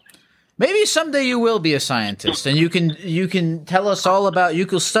your show. Maybe someday you will be a scientist, and you can tell us all about. You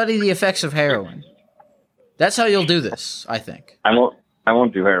can study the effects of heroin. That's how you'll do this, I think. I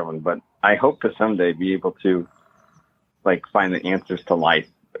won't do heroin, but I hope to someday be able to, like, find the answers to life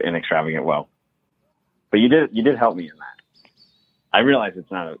in extravagant wealth. But you did help me in that. I realize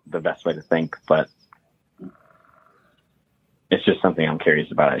it's not the best way to think, but it's just something I'm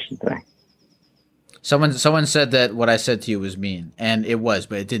curious about, I should say. Someone said that what I said to you was mean, and it was,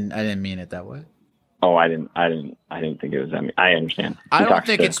 but I didn't mean it that way. Oh, I didn't think it was that mean. I understand. I don't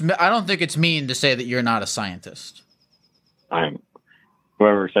think it's mean to say that you're not a scientist.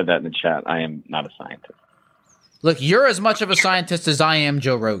 Whoever said that in the chat, I am not a scientist. Look, you're as much of a scientist as I am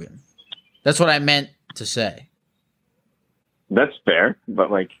Joe Rogan. That's what I meant to say. That's fair,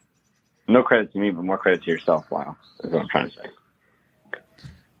 but like, no credit to me, but more credit to yourself. Wow, is what I'm trying to say.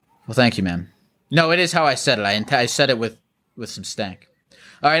 Well, thank you, man. No, it is how I said it. I said it with some stank.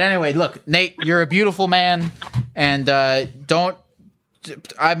 All right. Anyway, look, Nate, you're a beautiful man, and I'm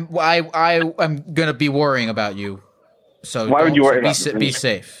gonna be worrying about you. So why would you worry about me? Be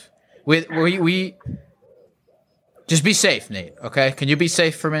safe. We just be safe, Nate. Okay? Can you be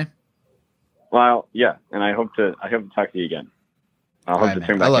safe for me? Well, yeah, and I hope to talk to you again. I hope to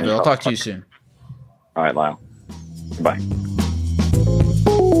turn back. I love you. I'll talk to you soon. All right, Lyle. Goodbye.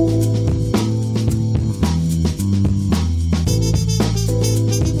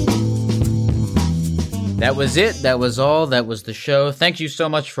 That was it. That was all. That was the show. Thank you so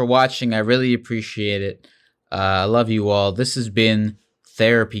much for watching. I really appreciate it. I love you all. This has been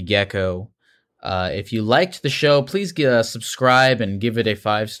Therapy Gecko. If you liked the show, please subscribe and give it a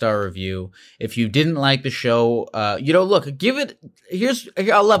 5-star review. If you didn't like the show, look, give it.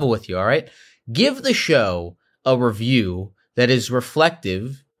 I'll level with you. All right, give the show a review that is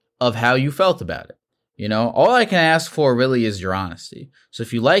reflective of how you felt about it. All I can ask for really is your honesty. So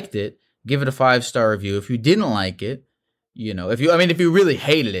if you liked it, give it a 5-star review. If you didn't like it, if you really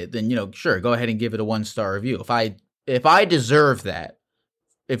hated it, then, sure, go ahead and give it a 1-star review. If I deserve that,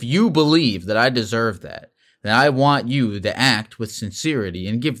 if you believe that I deserve that, then I want you to act with sincerity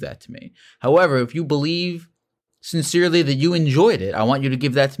and give that to me. However, if you believe sincerely that you enjoyed it, I want you to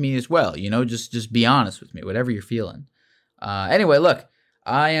give that to me as well. Just be honest with me, whatever you're feeling. Anyway, look,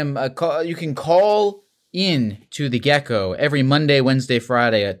 you can call in to the Gecko every Monday, Wednesday,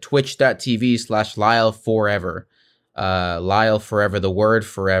 Friday at twitch.tv/LyleForever. Lyle Forever, the word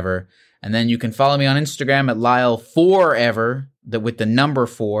forever. And then you can follow me on Instagram at LyleForever, with the number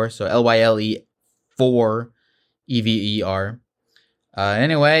 4, so LYLE 4 EVER.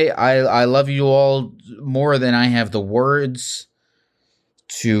 Anyway, I love you all more than I have the words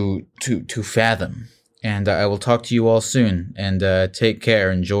to fathom. And I will talk to you all soon. And take care.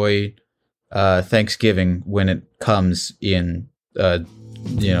 Enjoy Thanksgiving when it comes in 2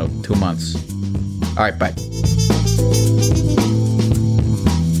 months. All right, bye.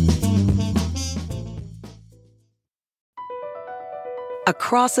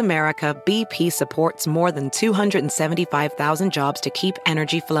 Across America, BP supports more than 275,000 jobs to keep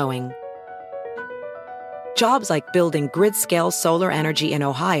energy flowing. Jobs like building grid-scale solar energy in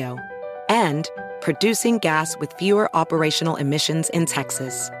Ohio and producing gas with fewer operational emissions in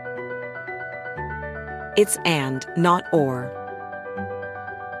Texas. It's and, not or.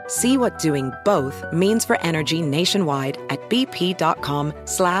 See what doing both means for energy nationwide at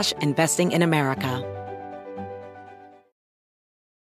bp.com/investing in America.